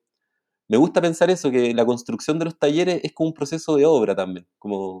que me gusta pensar eso, que la construcción de los talleres es como un proceso de obra también.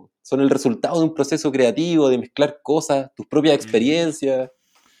 Como son el resultado de un proceso creativo, de mezclar cosas, tus propias Ujú. experiencias.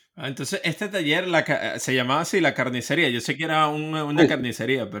 Entonces, este taller se llamaba así la carnicería. Yo sé que era una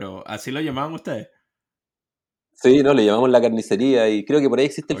carnicería, pero así lo llamaban ustedes. Sí, no, le llamamos la carnicería y creo que por ahí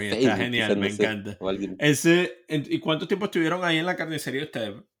existe el Oye, está Facebook, genial, quizás, me no sé, encanta. o alguien. ¿Y cuánto tiempo estuvieron ahí en la carnicería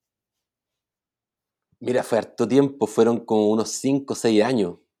ustedes? Mira, fue harto tiempo, fueron como unos 5 o 6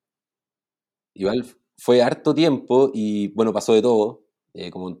 años. Igual fue harto tiempo y bueno, pasó de todo,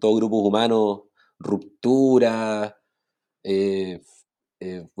 como en todos grupos humanos, ruptura, eh,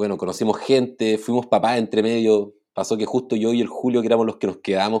 bueno, conocimos gente, fuimos papás entre medio, pasó que justo yo y el Julio, que éramos los que nos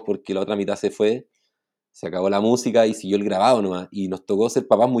quedamos porque la otra mitad se fue, se acabó la música y siguió el grabado nomás, y nos tocó ser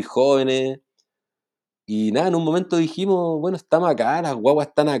papás muy jóvenes, y nada, en un momento dijimos, bueno, estamos acá, las guaguas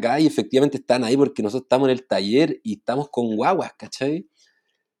están acá, y efectivamente están ahí porque nosotros estamos en el taller y estamos con guaguas, ¿cachai?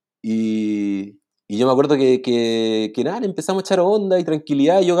 Y yo me acuerdo que nada, le empezamos a echar onda y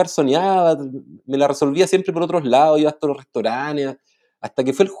tranquilidad, y yo garzoneaba, me la resolvía siempre por otros lados, iba hasta los restaurantes, hasta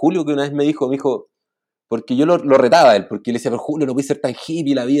que fue el Julio que una vez me dijo, porque yo lo retaba a él, porque él decía, pero Julio, no puede ser tan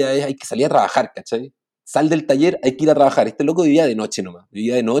hippie, la vida es, hay que salir a trabajar, ¿cachai? Sal del taller, hay que ir a trabajar. Este loco vivía de noche nomás,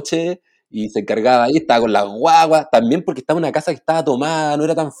 vivía de noche y se encargaba ahí, estaba con las guaguas, también porque estaba en una casa que estaba tomada, no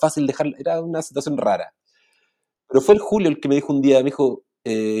era tan fácil dejarla, era una situación rara. Pero fue el Julio el que me dijo un día, me dijo,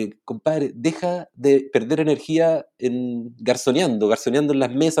 compadre, deja de perder energía en garzoneando en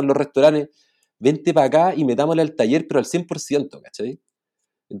las mesas, en los restaurantes, vente para acá y metámosle al taller, pero al 100%, ¿cachai?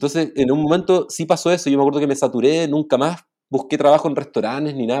 Entonces, en un momento sí pasó eso, yo me acuerdo que me saturé, nunca más busqué trabajo en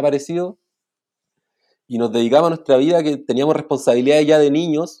restaurantes ni nada parecido, y nos dedicamos a nuestra vida, que teníamos responsabilidades ya de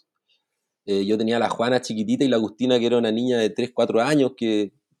niños. Yo tenía a la Juana chiquitita y la Agustina, que era una niña de 3 4 años,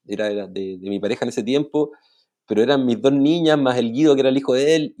 que era de mi pareja en ese tiempo, pero eran mis dos niñas, más el Guido, que era el hijo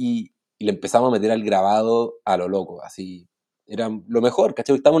de él, y le empezamos a meter al grabado a lo loco, así. Era lo mejor,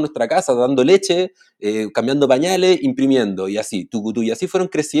 ¿cachai? Estábamos en nuestra casa dando leche, cambiando pañales, imprimiendo, y así, tucutú, y así fueron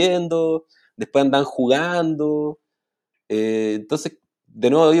creciendo, después andaban jugando, entonces, de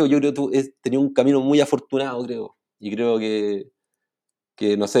nuevo digo, yo creo que tú tenía un camino muy afortunado, creo, y creo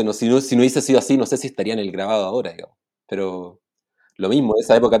que no sé, no, si no hubiese sido así, no sé si estaría en el grabado ahora, digamos, pero lo mismo, de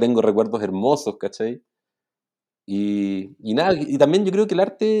esa época tengo recuerdos hermosos, ¿cachai? Y nada, y también yo creo que el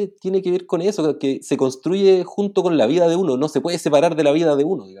arte tiene que ver con eso, que se construye junto con la vida de uno, no se puede separar de la vida de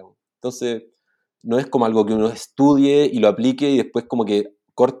uno, digamos. Entonces, no es como algo que uno estudie y lo aplique y después como que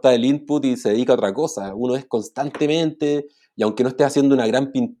corta el input y se dedica a otra cosa. Uno es constantemente, y aunque no estés haciendo una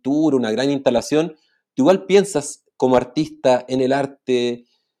gran pintura, una gran instalación, tú igual piensas como artista en el arte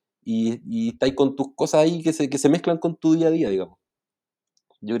y estás con tus cosas ahí que se mezclan con tu día a día, digamos.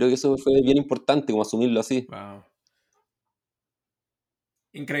 Yo creo que eso fue bien importante, como asumirlo así. Wow.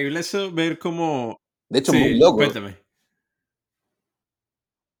 Increíble eso, ver cómo... De hecho, es muy Sí, loco cuéntame.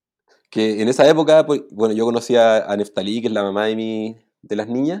 que en esa época, pues, bueno, yo conocí a Neftalí, que es la mamá de las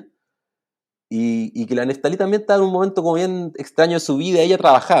niñas, y que la Neftalí también estaba en un momento como bien extraño de su vida. Ella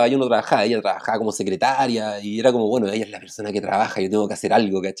trabajaba, yo no trabajaba, ella trabajaba como secretaria y era como, bueno, ella es la persona que trabaja, yo tengo que hacer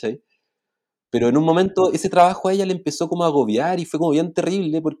algo, ¿cachai? Pero en un momento ese trabajo a ella le empezó como a agobiar y fue como bien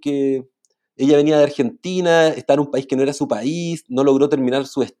terrible porque ella venía de Argentina, estaba en un país que no era su país, no logró terminar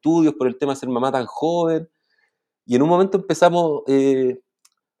sus estudios por el tema de ser mamá tan joven y en un momento empezamos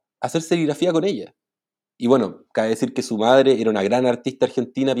a hacer serigrafía con ella. Y bueno, cabe decir que su madre era una gran artista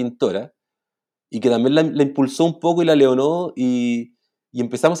argentina, pintora, y que también la impulsó un poco y la leonó y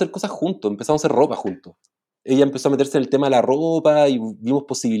empezamos a hacer cosas juntos, empezamos a hacer ropa juntos. Ella empezó a meterse en el tema de la ropa y vimos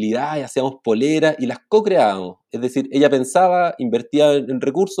posibilidades, hacíamos poleras y las co-creábamos. Es decir, ella pensaba, invertía en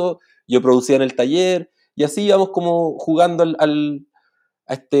recursos, yo producía en el taller y así íbamos como jugando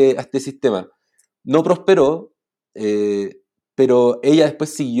a este sistema. No prosperó, eh, pero ella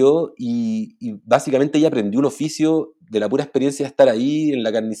después siguió y básicamente ella aprendió un oficio de la pura experiencia de estar ahí en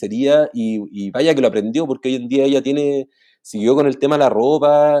la carnicería y vaya que lo aprendió porque hoy en día ella siguió con el tema de la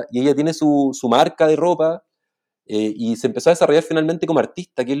ropa y ella tiene su marca de ropa y se empezó a desarrollar finalmente como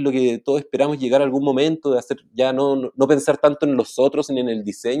artista, que es lo que todos esperamos llegar a algún momento de hacer, ya no pensar tanto en los otros ni en el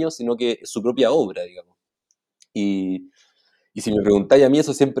diseño, sino que su propia obra, digamos. Y, y si me preguntáis a mí,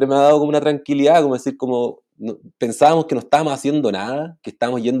 eso siempre me ha dado como una tranquilidad, como decir, como pensábamos que no estábamos haciendo nada, que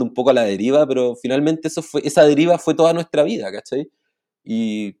estábamos yendo un poco a la deriva, pero finalmente esa deriva fue toda nuestra vida, ¿cachai?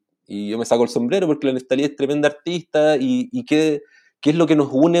 Y yo me saco el sombrero porque la Neftalí es tremenda artista y qué es lo que nos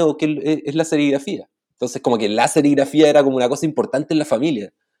une o qué es la serigrafía. Entonces como que la serigrafía era como una cosa importante en la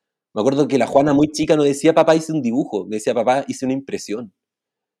familia. Me acuerdo que la Juana muy chica no decía papá hice un dibujo, decía papá hice una impresión.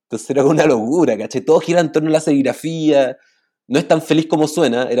 Entonces era una locura, ¿cachai? Todo gira en torno a la serigrafía. No es tan feliz como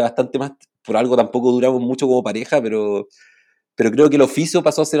suena, era bastante más, por algo tampoco duramos mucho como pareja, pero creo que el oficio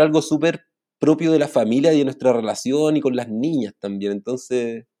pasó a ser algo súper propio de la familia y de nuestra relación y con las niñas también.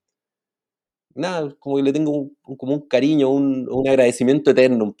 Entonces, nada, como que le tengo como un cariño, un agradecimiento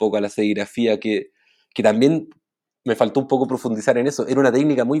eterno un poco a la serigrafía, que también me faltó un poco profundizar en eso. Era una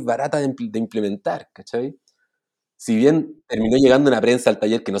técnica muy barata de implementar, ¿cachai? Si bien terminó llegando una prensa al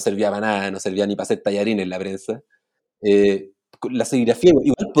taller que no servía para nada, no servía ni para hacer tallarines la prensa, la serigrafía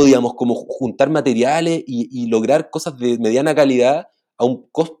igual podíamos como juntar materiales y lograr cosas de mediana calidad a un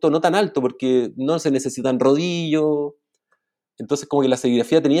costo no tan alto, porque no se necesitan rodillos. Entonces como que la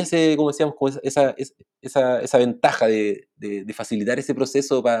serigrafía tenía ese, como decíamos, como esa ventaja de facilitar ese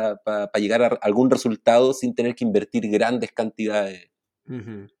proceso para llegar a algún resultado sin tener que invertir grandes cantidades,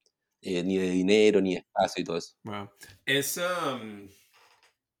 Ujú. ni de dinero, ni de espacio y todo eso. Wow.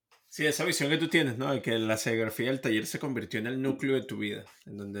 Sí, esa visión que tú tienes, ¿no? De que la serigrafía del taller se convirtió en el núcleo de tu vida,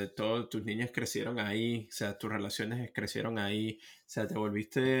 en donde todos tus niños crecieron ahí, o sea, tus relaciones crecieron ahí, o sea,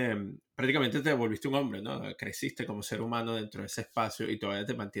 prácticamente te volviste un hombre, ¿no? Creciste como ser humano dentro de ese espacio y todavía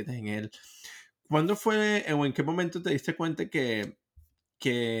te mantienes en él. ¿Cuándo fue o en qué momento te diste cuenta que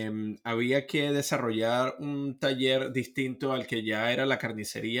había que desarrollar un taller distinto al que ya era la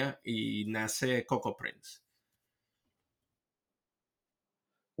carnicería y nace Coco Prince?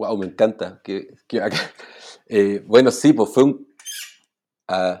 Wow, me encanta. Bueno, sí, pues fue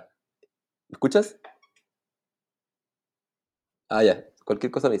ah, ¿me escuchas? Ah, ya,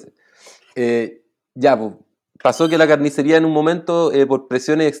 cualquier cosa me dice. Ya, pues, pasó que la carnicería en un momento, por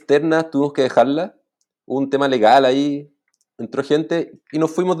presiones externas, tuvimos que dejarla. Hubo un tema legal ahí, entró gente y nos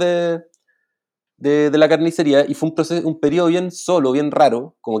fuimos de la carnicería y fue un periodo bien solo, bien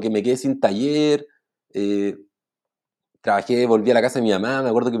raro, como que me quedé sin taller, eh, trabajé, volví a la casa de mi mamá, me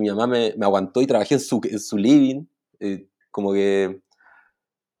acuerdo que mi mamá me aguantó y trabajé en su living, como que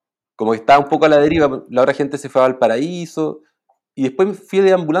estaba un poco a la deriva, la otra gente se fue a Valparaíso, y después me fui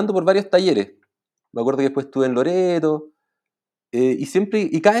deambulando por varios talleres. Me acuerdo que después estuve en Loreto,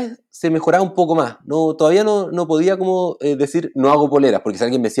 y cada vez se mejoraba un poco más. No, todavía no podía como decir, no hago poleras, porque si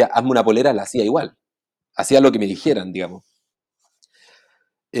alguien me decía, hazme una polera, la hacía igual. Hacía lo que me dijeran, digamos.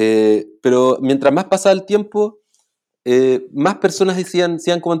 Pero mientras más pasaba el tiempo, más personas se iban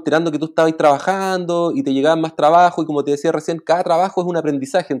como enterando que tú estabas trabajando y te llegaban más trabajo y como te decía recién, cada trabajo es un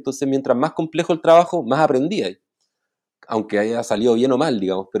aprendizaje, entonces mientras más complejo el trabajo, más aprendías, aunque haya salido bien o mal,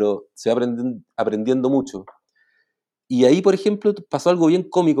 digamos, pero se va aprendiendo mucho. Y ahí, por ejemplo, pasó algo bien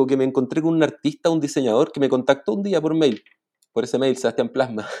cómico, que me encontré con un artista, un diseñador, que me contactó un día por mail, por ese mail, Sebastian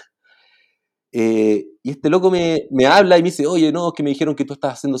Plasma. Y este loco me habla y me dice, oye, no, es que me dijeron que tú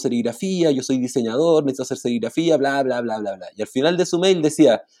estás haciendo serigrafía, yo soy diseñador, necesito hacer serigrafía, bla, bla, bla, bla, bla. Y al final de su mail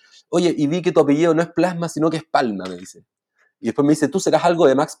decía, oye, y vi que tu apellido no es Plasma, sino que es Palma, me dice. Y después me dice, ¿tú serás algo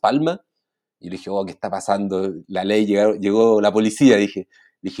de Max Palma? Y le dije, oh, ¿qué está pasando? La ley, llegó la policía, dije.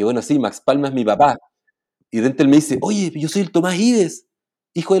 Dije, bueno, sí, Max Palma es mi papá. Y dentro él me dice, oye, yo soy el Tomás Ives.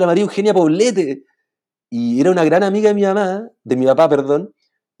 hijo de la María Eugenia Poblete. Y era una gran amiga de mi papá, perdón,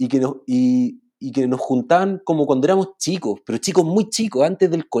 y que nos juntaban como cuando éramos chicos, pero chicos muy chicos, antes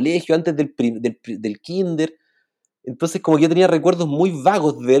del colegio, antes del kinder. Entonces como que yo tenía recuerdos muy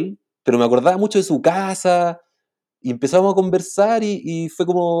vagos de él, pero me acordaba mucho de su casa, y empezamos a conversar y fue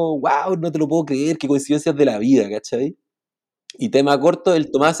como, wow, no te lo puedo creer, qué coincidencias de la vida, ¿cachai? Y tema corto, el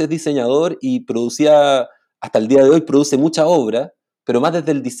Tomás es diseñador y producía, hasta el día de hoy produce mucha obra, pero más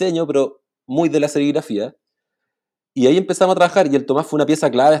desde el diseño, pero muy de la serigrafía. Y ahí empezamos a trabajar y el Tomás fue una pieza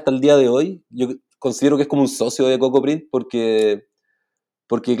clave hasta el día de hoy. Yo considero que es como un socio de Coco Print porque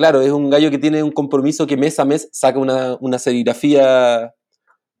claro, es un gallo que tiene un compromiso que mes a mes saca una serigrafía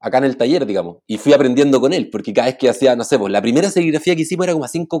acá en el taller, digamos. Y fui aprendiendo con él, porque cada vez que hacía, no sé, pues la primera serigrafía que hicimos era como a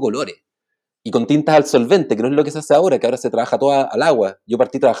 5 colores. Y con tintas al solvente, que no es lo que se hace ahora, que ahora se trabaja todo al agua. Yo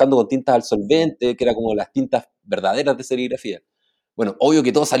partí trabajando con tintas al solvente, que era como las tintas verdaderas de serigrafía. Bueno, obvio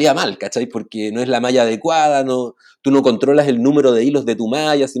que todo salía mal, ¿cachai? Porque no es la malla adecuada, no, tú no controlas el número de hilos de tu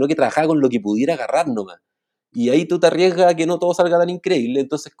malla, sino que trabajaba con lo que pudiera agarrar nomás. Y ahí tú te arriesgas a que no todo salga tan increíble.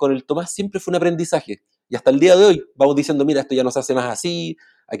 Entonces con el Tomás siempre fue un aprendizaje. Y hasta el día de hoy vamos diciendo, mira, esto ya no se hace más así,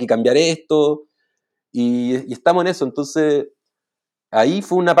 hay que cambiar esto. Y estamos en eso. Entonces ahí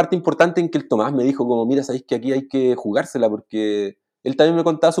fue una parte importante en que el Tomás me dijo como, mira, sabéis que aquí hay que jugársela porque él también me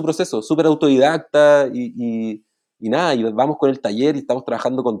contaba su proceso, súper autodidacta y nada, y vamos con el taller y estamos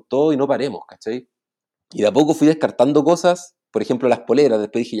trabajando con todo y no paremos, ¿cachai? Y de a poco fui descartando cosas, por ejemplo las poleras,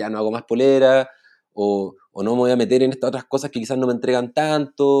 después dije ya no hago más poleras o no me voy a meter en estas otras cosas que quizás no me entregan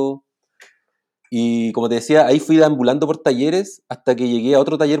tanto. Y como te decía, ahí fui deambulando por talleres hasta que llegué a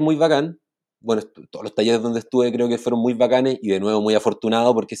otro taller muy bacán. Bueno, todos los talleres donde estuve creo que fueron muy bacanes y de nuevo muy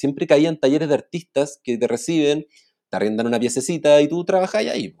afortunado porque siempre caían talleres de artistas que te reciben, te arrendan una piececita y tú trabajas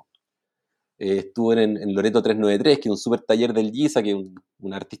ahí. Estuve en Loreto 393, que es un súper taller del Giza, que es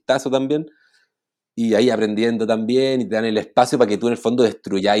un artistazo también, y ahí aprendiendo también y te dan el espacio para que tú en el fondo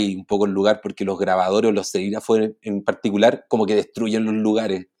destruyáis un poco el lugar porque los grabadores o los serigrafos en particular como que destruyen los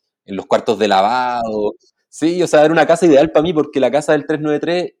lugares, en los cuartos de lavado. Sí, o sea, era una casa ideal para mí porque la casa del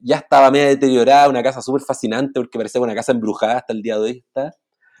 393 ya estaba media deteriorada, una casa súper fascinante porque parecía una casa embrujada hasta el día de hoy está.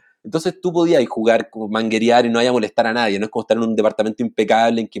 Entonces tú podías jugar, como manguerear y no vaya a molestar a nadie, no es como estar en un departamento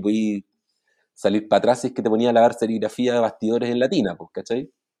impecable en que podías salir para atrás y es que te ponía a lavar serigrafía de bastidores en latina, pues,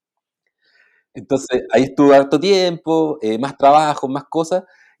 ¿cachai? Entonces ahí estuve harto tiempo, más trabajo, más cosas,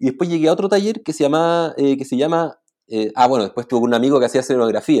 y después llegué a otro taller que se llama, bueno, después tuve un amigo que hacía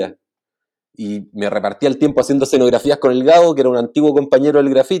escenografía, y me repartía el tiempo haciendo escenografías con el Gabo, que era un antiguo compañero del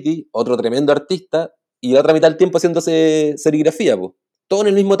graffiti, otro tremendo artista, y la otra mitad del tiempo haciéndose serigrafía, pues, todo en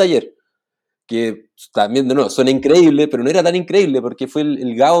el mismo taller, que también, de nuevo, suena increíble, pero no era tan increíble, porque fue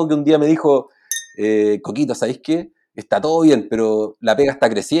el Gabo que un día me dijo, Coquito, ¿sabéis qué? Está todo bien, pero la pega está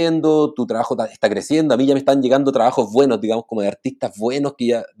creciendo, tu trabajo está creciendo, a mí ya me están llegando trabajos buenos, digamos, como de artistas buenos, que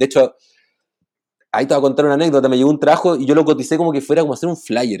ya, de hecho, ahí te voy a contar una anécdota, me llegó un trabajo y yo lo coticé como que fuera como hacer un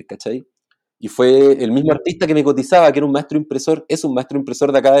flyer, ¿cachai? Y fue el mismo artista que me cotizaba, que era un maestro impresor, es un maestro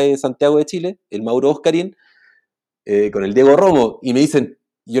impresor de acá de Santiago de Chile, el Mauro Oscarín, con el Diego Romo, y me dicen,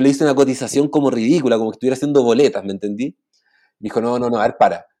 yo le hice una cotización como ridícula, como que estuviera haciendo boletas, ¿me entendí? Me dijo, no, no, no, a ver,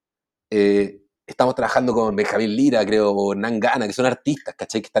 para. Estamos trabajando con Benjamín Lira, creo, o Hernán Gana, que son artistas,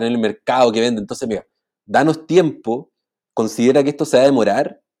 ¿cachai? Que están en el mercado, que venden. Entonces, mira, danos tiempo, considera que esto se va a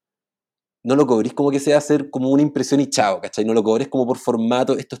demorar, no lo cobrís como que sea hacer como una impresión y chao, ¿cachai? No lo cobres como por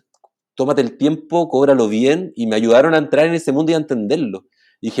formato, tómate el tiempo, cóbralo bien, y me ayudaron a entrar en ese mundo y a entenderlo.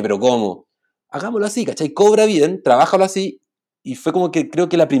 Y dije, pero ¿cómo? Hagámoslo así, ¿cachai? Cobra bien, trabájalo así, y fue como que creo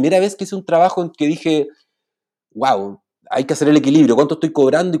que la primera vez que hice un trabajo en que dije, wow, hay que hacer el equilibrio, cuánto estoy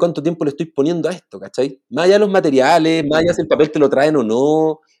cobrando y cuánto tiempo le estoy poniendo a esto, ¿cachai? Más allá de los materiales, más allá si el papel te lo traen o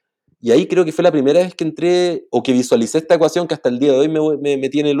no, y ahí creo que fue la primera vez que entré, o que visualicé esta ecuación que hasta el día de hoy me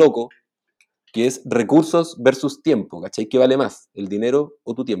tiene loco, que es recursos versus tiempo, ¿cachai? ¿Qué vale más, el dinero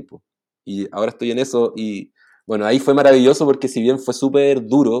o tu tiempo? Y ahora estoy en eso y bueno, ahí fue maravilloso porque si bien fue súper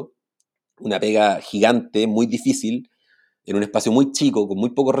duro, una pega gigante, muy difícil, en un espacio muy chico, con muy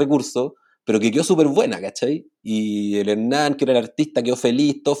pocos recursos, pero que quedó súper buena, ¿cachai? Y el Hernán, que era el artista, quedó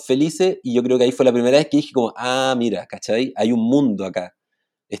feliz, todos felices, y yo creo que ahí fue la primera vez que dije como, ah, mira, ¿cachai? Hay un mundo acá.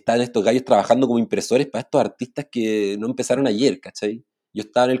 Están estos gallos trabajando como impresores para estos artistas que no empezaron ayer, ¿cachai? Yo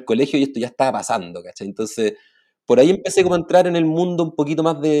estaba en el colegio y esto ya estaba pasando, ¿cachai? Entonces, por ahí empecé como a entrar en el mundo un poquito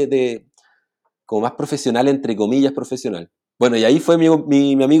más como más profesional, entre comillas, profesional. Bueno, y ahí fue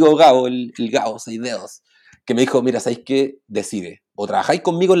mi amigo Gabo, el Gabo, 6 dedos, que me dijo, mira, ¿sabéis qué? Decide. O trabajáis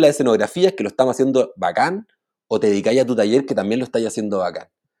conmigo en las escenografías, que lo estamos haciendo bacán, o te dedicáis a tu taller, que también lo estáis haciendo bacán.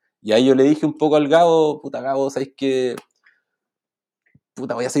 Y ahí yo le dije un poco al Gabo, puta Gabo, ¿sabéis qué?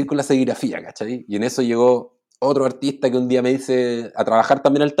 puta, voy a seguir con la serigrafía, ¿cachai? Y en eso llegó otro artista que un día me dice a trabajar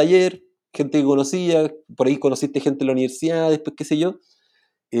también al taller, gente que conocía, por ahí conociste gente en la universidad, después qué sé yo,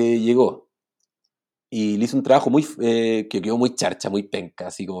 llegó. Y le hice un trabajo que quedó muy charcha, muy penca,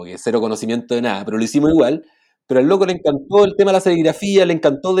 así como que cero conocimiento de nada, pero lo hicimos igual. Pero al loco le encantó el tema de la serigrafía, le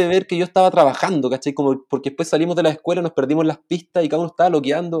encantó de ver que yo estaba trabajando, ¿cachai? Como, porque después salimos de la escuela, nos perdimos las pistas y cada uno estaba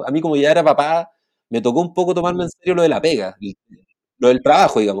loqueando. A mí como ya era papá, me tocó un poco tomarme en serio lo de la pega, lo del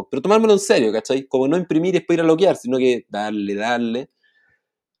trabajo, digamos, pero tomármelo en serio, ¿cachai? Como no imprimir y después ir a loquear, sino que darle, darle.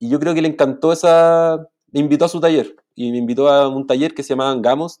 Y yo creo que le encantó esa. Me invitó a su taller. Y me invitó a un taller que se llamaba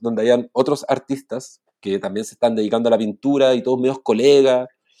Gamos, donde habían otros artistas que también se están dedicando a la pintura y todos medios colegas.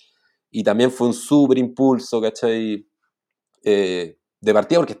 Y también fue un súper impulso, ¿cachai? De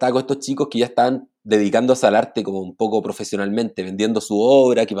partida porque estaba con estos chicos que ya estaban dedicándose al arte como un poco profesionalmente, vendiendo su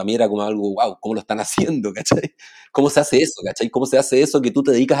obra, que para mí era como algo, wow, ¿cómo lo están haciendo, cachai? ¿Cómo se hace eso, cachai? ¿Cómo se hace eso que tú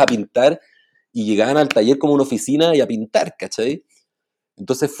te dedicas a pintar y llegaban al taller como una oficina y a pintar, cachai?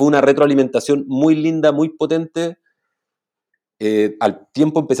 Entonces fue una retroalimentación muy linda, muy potente. Al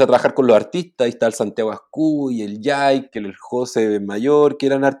tiempo empecé a trabajar con los artistas, ahí está el Santiago Ascu y el Yai, que el José Mayor, que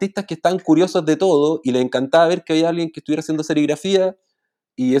eran artistas que estaban curiosos de todo y les encantaba ver que había alguien que estuviera haciendo serigrafía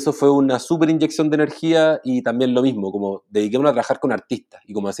y eso fue una súper inyección de energía y también lo mismo, como dediquémonos a trabajar con artistas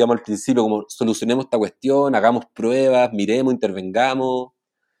y como decíamos al principio, como solucionemos esta cuestión, hagamos pruebas, miremos, intervengamos.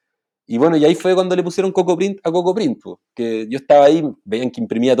 Y bueno, y ahí fue cuando le pusieron Coco Print a Coco Print, pues, que yo estaba ahí, veían que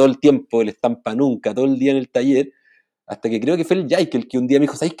imprimía todo el tiempo, el estampa nunca, todo el día en el taller, hasta que creo que fue el Jake el que un día me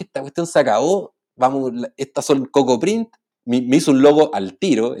dijo, ¿sabes que esta cuestión se acabó? Vamos, estas son Coco Print. Me hizo un logo al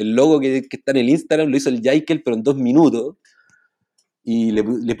tiro, el logo que está en el Instagram lo hizo el Jaikel, pero en 2 minutos, y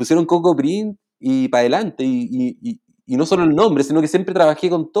le pusieron Coco Print y para adelante, y no solo el nombre, sino que siempre trabajé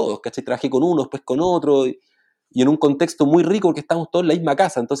con todos, ¿cachai? Trabajé con unos, después con otros, y en un contexto muy rico porque estamos todos en la misma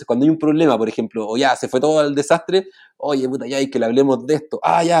casa. Entonces, cuando hay un problema, por ejemplo, o ya se fue todo al desastre, oye, puta, ya hay que le hablemos de esto,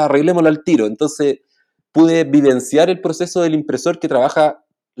 ah, ya, arreglémoslo al tiro. Entonces, pude vivenciar el proceso del impresor que trabaja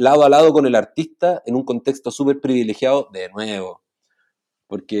lado a lado con el artista en un contexto súper privilegiado de nuevo,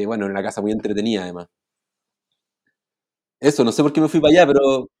 porque, bueno, en una casa muy entretenida además. Eso, no sé por qué me fui para allá,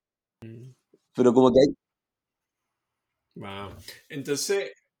 Mm, pero como que hay. wow.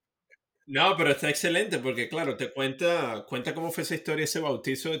 Entonces, no, pero está excelente porque, claro, cuenta cómo fue esa historia, ese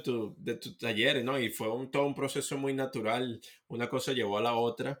bautizo de tu taller, ¿no? Y fue todo un proceso muy natural, una cosa llevó a la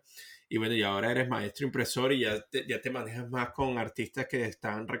otra. Y bueno, y ahora eres maestro impresor y ya te manejas más con artistas que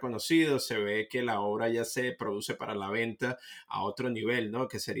están reconocidos, se ve que la obra ya se produce para la venta a otro nivel, ¿no?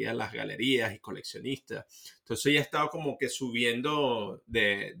 Que serían las galerías y coleccionistas. Entonces ya has estado como que subiendo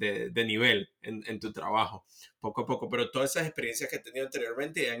de nivel en tu trabajo poco a poco, pero todas esas experiencias que he tenido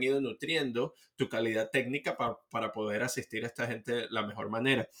anteriormente han ido nutriendo tu calidad técnica para poder asistir a esta gente de la mejor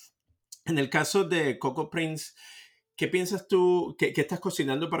manera. En el caso de Coco Prince, ¿qué piensas tú, qué estás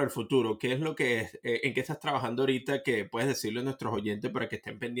cocinando para el futuro? ¿Qué es en qué estás trabajando ahorita que puedes decirle a nuestros oyentes para que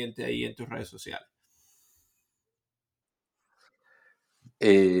estén pendientes ahí en tus redes sociales?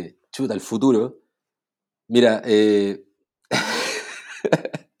 Chuta, el futuro. Mira,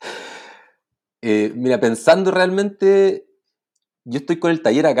 mira, pensando realmente, yo estoy con el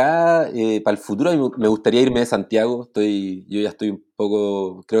taller acá, para el futuro a mí me gustaría irme de Santiago, yo ya estoy un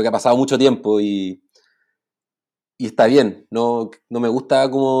poco, creo que ha pasado mucho tiempo y está bien, no me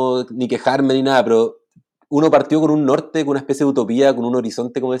gusta como ni quejarme ni nada, pero uno partió con un norte, con una especie de utopía, con un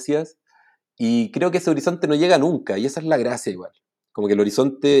horizonte, como decías, y creo que ese horizonte no llega nunca, y esa es la gracia igual. Como que el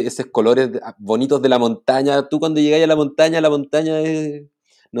horizonte, esos colores bonitos de la montaña, tú cuando llegáis a la montaña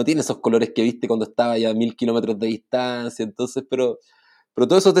no tiene esos colores que viste cuando estaba ya a 1000 kilómetros de distancia, entonces, pero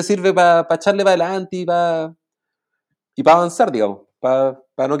todo eso te sirve para echarle para adelante y para avanzar, digamos, para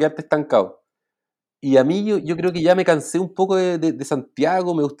no quedarte estancado. Y a mí yo creo que ya me cansé un poco de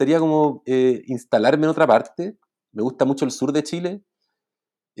Santiago, me gustaría como instalarme en otra parte, me gusta mucho el sur de Chile,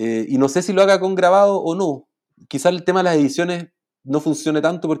 y no sé si lo haga con grabado o no. Quizás el tema de las ediciones no funcione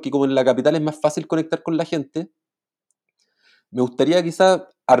tanto porque como en la capital es más fácil conectar con la gente, me gustaría quizás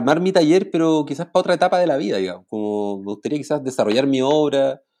armar mi taller, pero quizás para otra etapa de la vida, digamos. Como me gustaría quizás desarrollar mi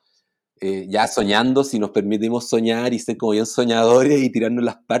obra, ya soñando, si nos permitimos soñar y ser como bien soñadores y tirarnos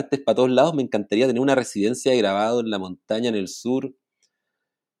las partes para todos lados, me encantaría tener una residencia de grabado en la montaña, en el sur.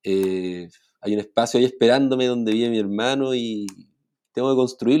 Eh, Hay un espacio ahí esperándome donde vive mi hermano y tengo que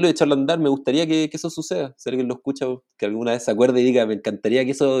construirlo y echarlo a andar. Me gustaría que eso suceda. Si alguien lo escucha, que alguna vez se acuerde y diga, me encantaría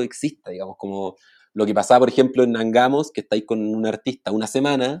que eso exista, digamos, como lo que pasaba, por ejemplo, en Angamos, que estáis con un artista una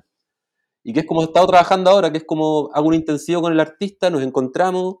semana y que es como he estado trabajando ahora, que es como hago un intensivo con el artista, nos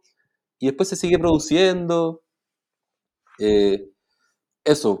encontramos y después se sigue produciendo. Eh,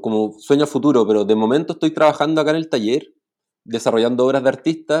 eso, como sueño a futuro, pero de momento estoy trabajando acá en el taller, desarrollando obras de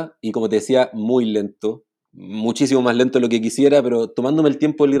artista y como te decía, muy lento, muchísimo más lento de lo que quisiera, pero tomándome el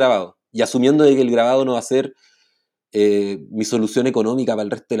tiempo del grabado y asumiendo de que el grabado no va a ser mi solución económica para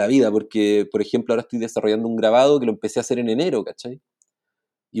el resto de la vida, porque, por ejemplo, ahora estoy desarrollando un grabado que lo empecé a hacer en enero, ¿cachai?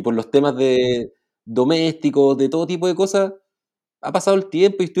 Y por los temas de domésticos, de todo tipo de cosas, ha pasado el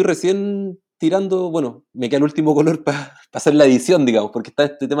tiempo y estoy recién tirando, bueno, me queda el último color para hacer la edición, digamos, porque está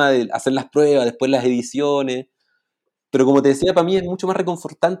este tema de hacer las pruebas, después las ediciones, pero como te decía, para mí es mucho más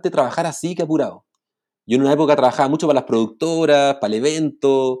reconfortante trabajar así que apurado. Yo en una época trabajaba mucho para las productoras, para el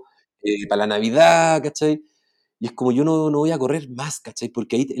evento, para la Navidad, ¿cachai? Y es como yo no voy a correr más, ¿cachai?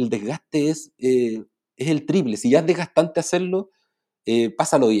 Porque ahí el desgaste es el triple. Si ya es desgastante hacerlo,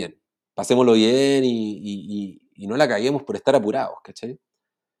 pásalo bien. Pasémoslo bien y no la caguemos por estar apurados, ¿cachai?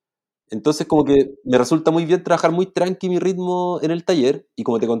 Entonces como que me resulta muy bien trabajar muy tranqui mi ritmo en el taller y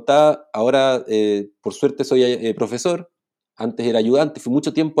como te contaba, ahora por suerte soy profesor, antes era ayudante, fui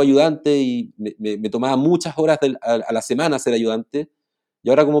mucho tiempo ayudante y me tomaba muchas horas a la semana ser ayudante y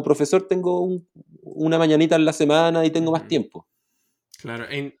ahora como profesor tengo una mañanita en la semana y tengo más Ujú. tiempo. Claro.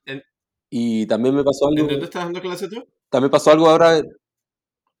 Y también me pasó ¿En dónde algo, estás dando clase tú? también pasó algo ahora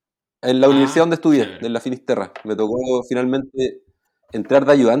en la universidad donde Ah, estudié, chévere. en la Finisterra. Me tocó finalmente entrar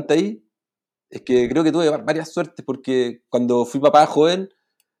de ayudante ahí. Es que creo que tuve varias suertes porque cuando fui papá joven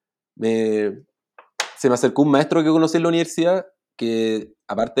me, se me acercó un maestro que conocí en la universidad que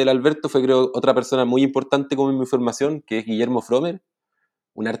aparte del Alberto fue creo otra persona muy importante como en mi formación, que es Guillermo Fromer,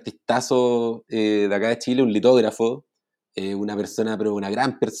 un artistazo de acá de Chile, un litógrafo, una persona, pero una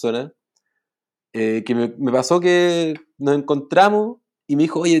gran persona, que me pasó que nos encontramos y me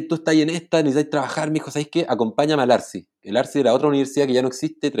dijo, oye, tú estás ahí en esta, necesitas trabajar, me dijo, ¿sabes qué? Acompáñame al Arci. El Arci era otra universidad que ya no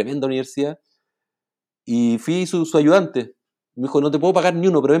existe, tremenda universidad, y fui su ayudante. Me dijo, no te puedo pagar ni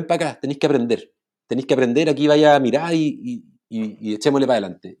uno, pero ven para acá, tenéis que aprender. Tenéis que aprender, aquí vaya a mirar y echémosle para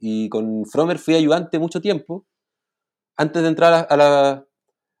adelante. Y con Fromer fui ayudante mucho tiempo, antes de entrar a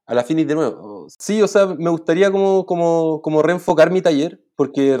la Finis de nuevo. Sí, o sea, me gustaría como reenfocar mi taller,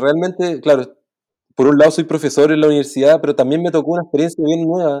 porque realmente, claro, por un lado soy profesor en la universidad, pero también me tocó una experiencia bien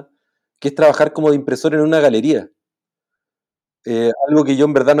nueva, que es trabajar como de impresor en una galería. Algo que yo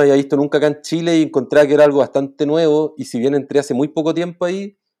en verdad no había visto nunca acá en Chile y encontré que era algo bastante nuevo y si bien entré hace muy poco tiempo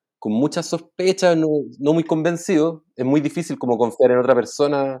ahí, con muchas sospechas, no muy convencido, es muy difícil como confiar en otra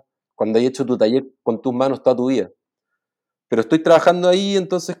persona cuando hay hecho tu taller con tus manos toda tu vida. Pero estoy trabajando ahí,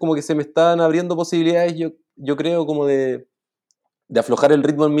 entonces como que se me están abriendo posibilidades, yo creo, como de aflojar el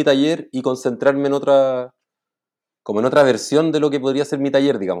ritmo en mi taller y concentrarme en otra, como en otra versión de lo que podría ser mi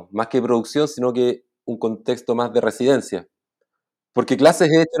taller, digamos, más que producción, sino que un contexto más de residencia. Porque clases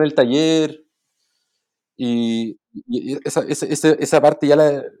he hecho en el taller y esa parte ya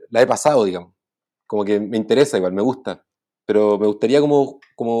la he pasado, digamos. Como que me interesa igual, me gusta. Pero me gustaría como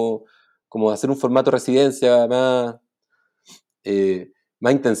hacer un formato residencia más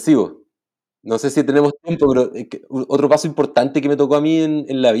intensivo. No sé si tenemos tiempo, pero es que otro paso importante que me tocó a mí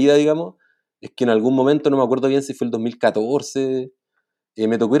en la vida, digamos, es que en algún momento, no me acuerdo bien si fue el 2014,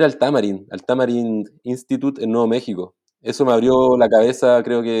 me tocó ir al Tamarin Institute en Nuevo México. Eso me abrió la cabeza,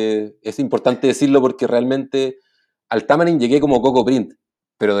 creo que es importante decirlo porque realmente al Tamarin llegué como Coco Print,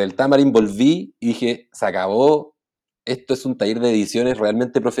 pero del Tamarin volví y dije, se acabó, esto es un taller de ediciones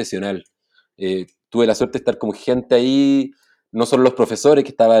realmente profesional. Tuve la suerte de estar con gente ahí, no solo los profesores, que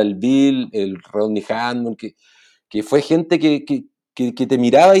estaba el Bill, el Rodney Hammond, que fue gente que te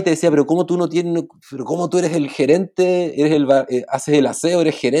miraba y te decía, pero ¿cómo tú no tienes, pero cómo tú eres el gerente, haces el aseo,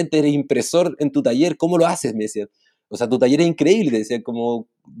 eres gerente, eres impresor en tu taller, ¿cómo lo haces? Me decían. O sea, tu taller es increíble, te decían, como,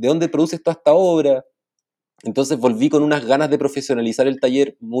 ¿de dónde produces toda esta obra? Entonces volví con unas ganas de profesionalizar el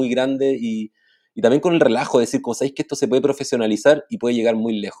taller muy grande y también con el relajo de decir, como sabéis que esto se puede profesionalizar y puede llegar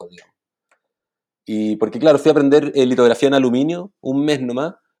muy lejos, digamos. Y porque claro, fui a aprender litografía en aluminio un mes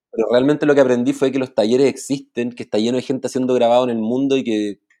nomás, pero realmente lo que aprendí fue que los talleres existen, que está lleno de gente haciendo grabado en el mundo y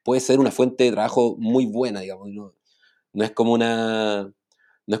que puede ser una fuente de trabajo muy buena, digamos. No es como no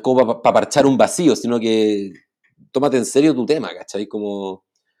es como para parchar un vacío, sino que tómate en serio tu tema, ¿cachai? Como,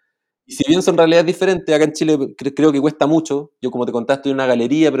 y si bien son realidades diferentes, acá en Chile creo que cuesta mucho. Yo, como te contaste, estoy en una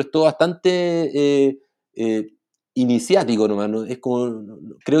galería, pero es todo bastante eh, iniciático nomás, ¿no? Es como,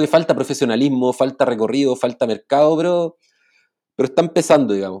 creo que falta profesionalismo, falta recorrido, falta mercado, pero está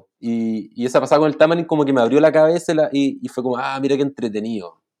empezando, digamos. Y esa pasada con el Tamarin como que me abrió la cabeza y fue como, ah, mira qué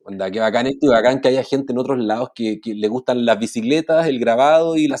entretenido. Onda, qué bacán esto y bacán que haya gente en otros lados que le gustan las bicicletas, el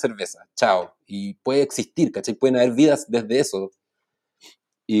grabado y la cerveza. Chao. Y puede existir, ¿cachai? Pueden haber vidas desde eso.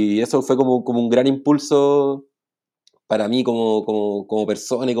 Y eso fue como un gran impulso para mí como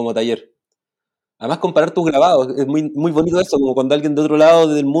persona y como taller. Además, comparar tus grabados, es muy, muy bonito eso, como cuando alguien de otro lado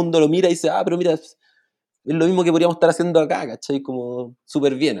del mundo lo mira y dice, pero mira, es lo mismo que podríamos estar haciendo acá, ¿cachai? Como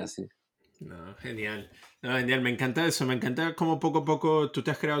súper bien, así. No, genial. No, genial, me encanta eso, me encanta cómo poco a poco tú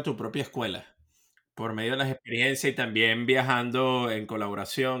te has creado tu propia escuela por medio de las experiencias y también viajando en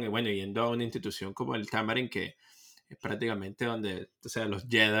colaboración y bueno, yendo a una institución como el Tamarin, que es prácticamente donde, o sea, los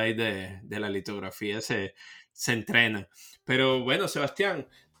Jedi de la litografía se entrenan. Pero bueno, Sebastián,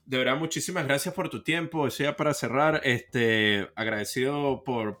 de verdad muchísimas gracias por tu tiempo. Eso ya para cerrar, agradecido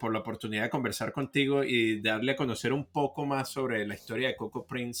por la oportunidad de conversar contigo y darle a conocer un poco más sobre la historia de Coco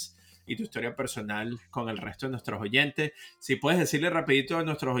Prince y tu historia personal con el resto de nuestros oyentes. Si puedes decirle rapidito a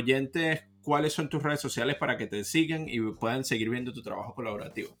nuestros oyentes cuáles son tus redes sociales para que te sigan y puedan seguir viendo tu trabajo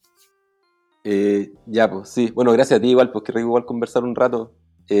colaborativo. Ya, pues sí. Bueno, gracias a ti igual, pues que rico igual conversar un rato.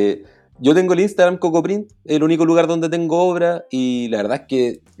 Yo tengo el Instagram CocoPrint, el único lugar donde tengo obra y la verdad es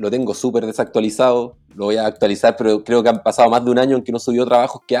que lo tengo súper desactualizado. Lo voy a actualizar, pero creo que han pasado más de un año en que no subió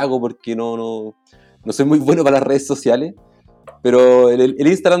trabajos que hago porque no soy muy bueno para las redes sociales. Pero el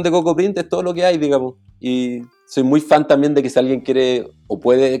Instagram de CocoPrint es todo lo que hay, digamos. Y soy muy fan también de que si alguien quiere o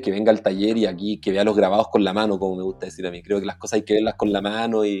puede, que venga al taller y aquí que vea los grabados con la mano, como me gusta decir a mí. Creo que las cosas hay que verlas con la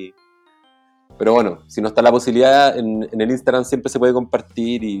mano y... Pero bueno, si no está la posibilidad, en el Instagram siempre se puede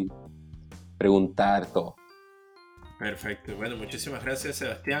compartir y preguntar todo. Perfecto. Bueno, muchísimas gracias,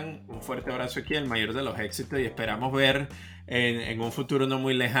 Sebastián. Un fuerte abrazo aquí, el mayor de los éxitos, y esperamos ver en un futuro no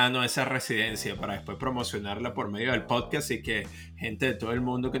muy lejano esa residencia para después promocionarla por medio del podcast y que gente de todo el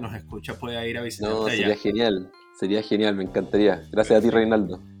mundo que nos escucha pueda ir a No, visitarte allá. sería genial, me encantaría. Gracias a ti, Perfecto.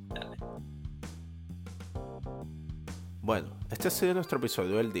 Reinaldo. Dale. Bueno, este ha sido nuestro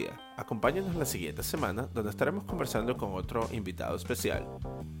episodio del día. Acompáñanos la siguiente semana, donde estaremos conversando con otro invitado especial.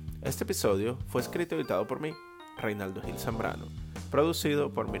 Este episodio fue escrito y editado por mí, Reinaldo Gil Zambrano,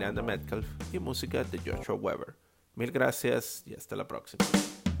 producido por Miranda Metcalf y música de Joshua Weber. Mil gracias y hasta la próxima.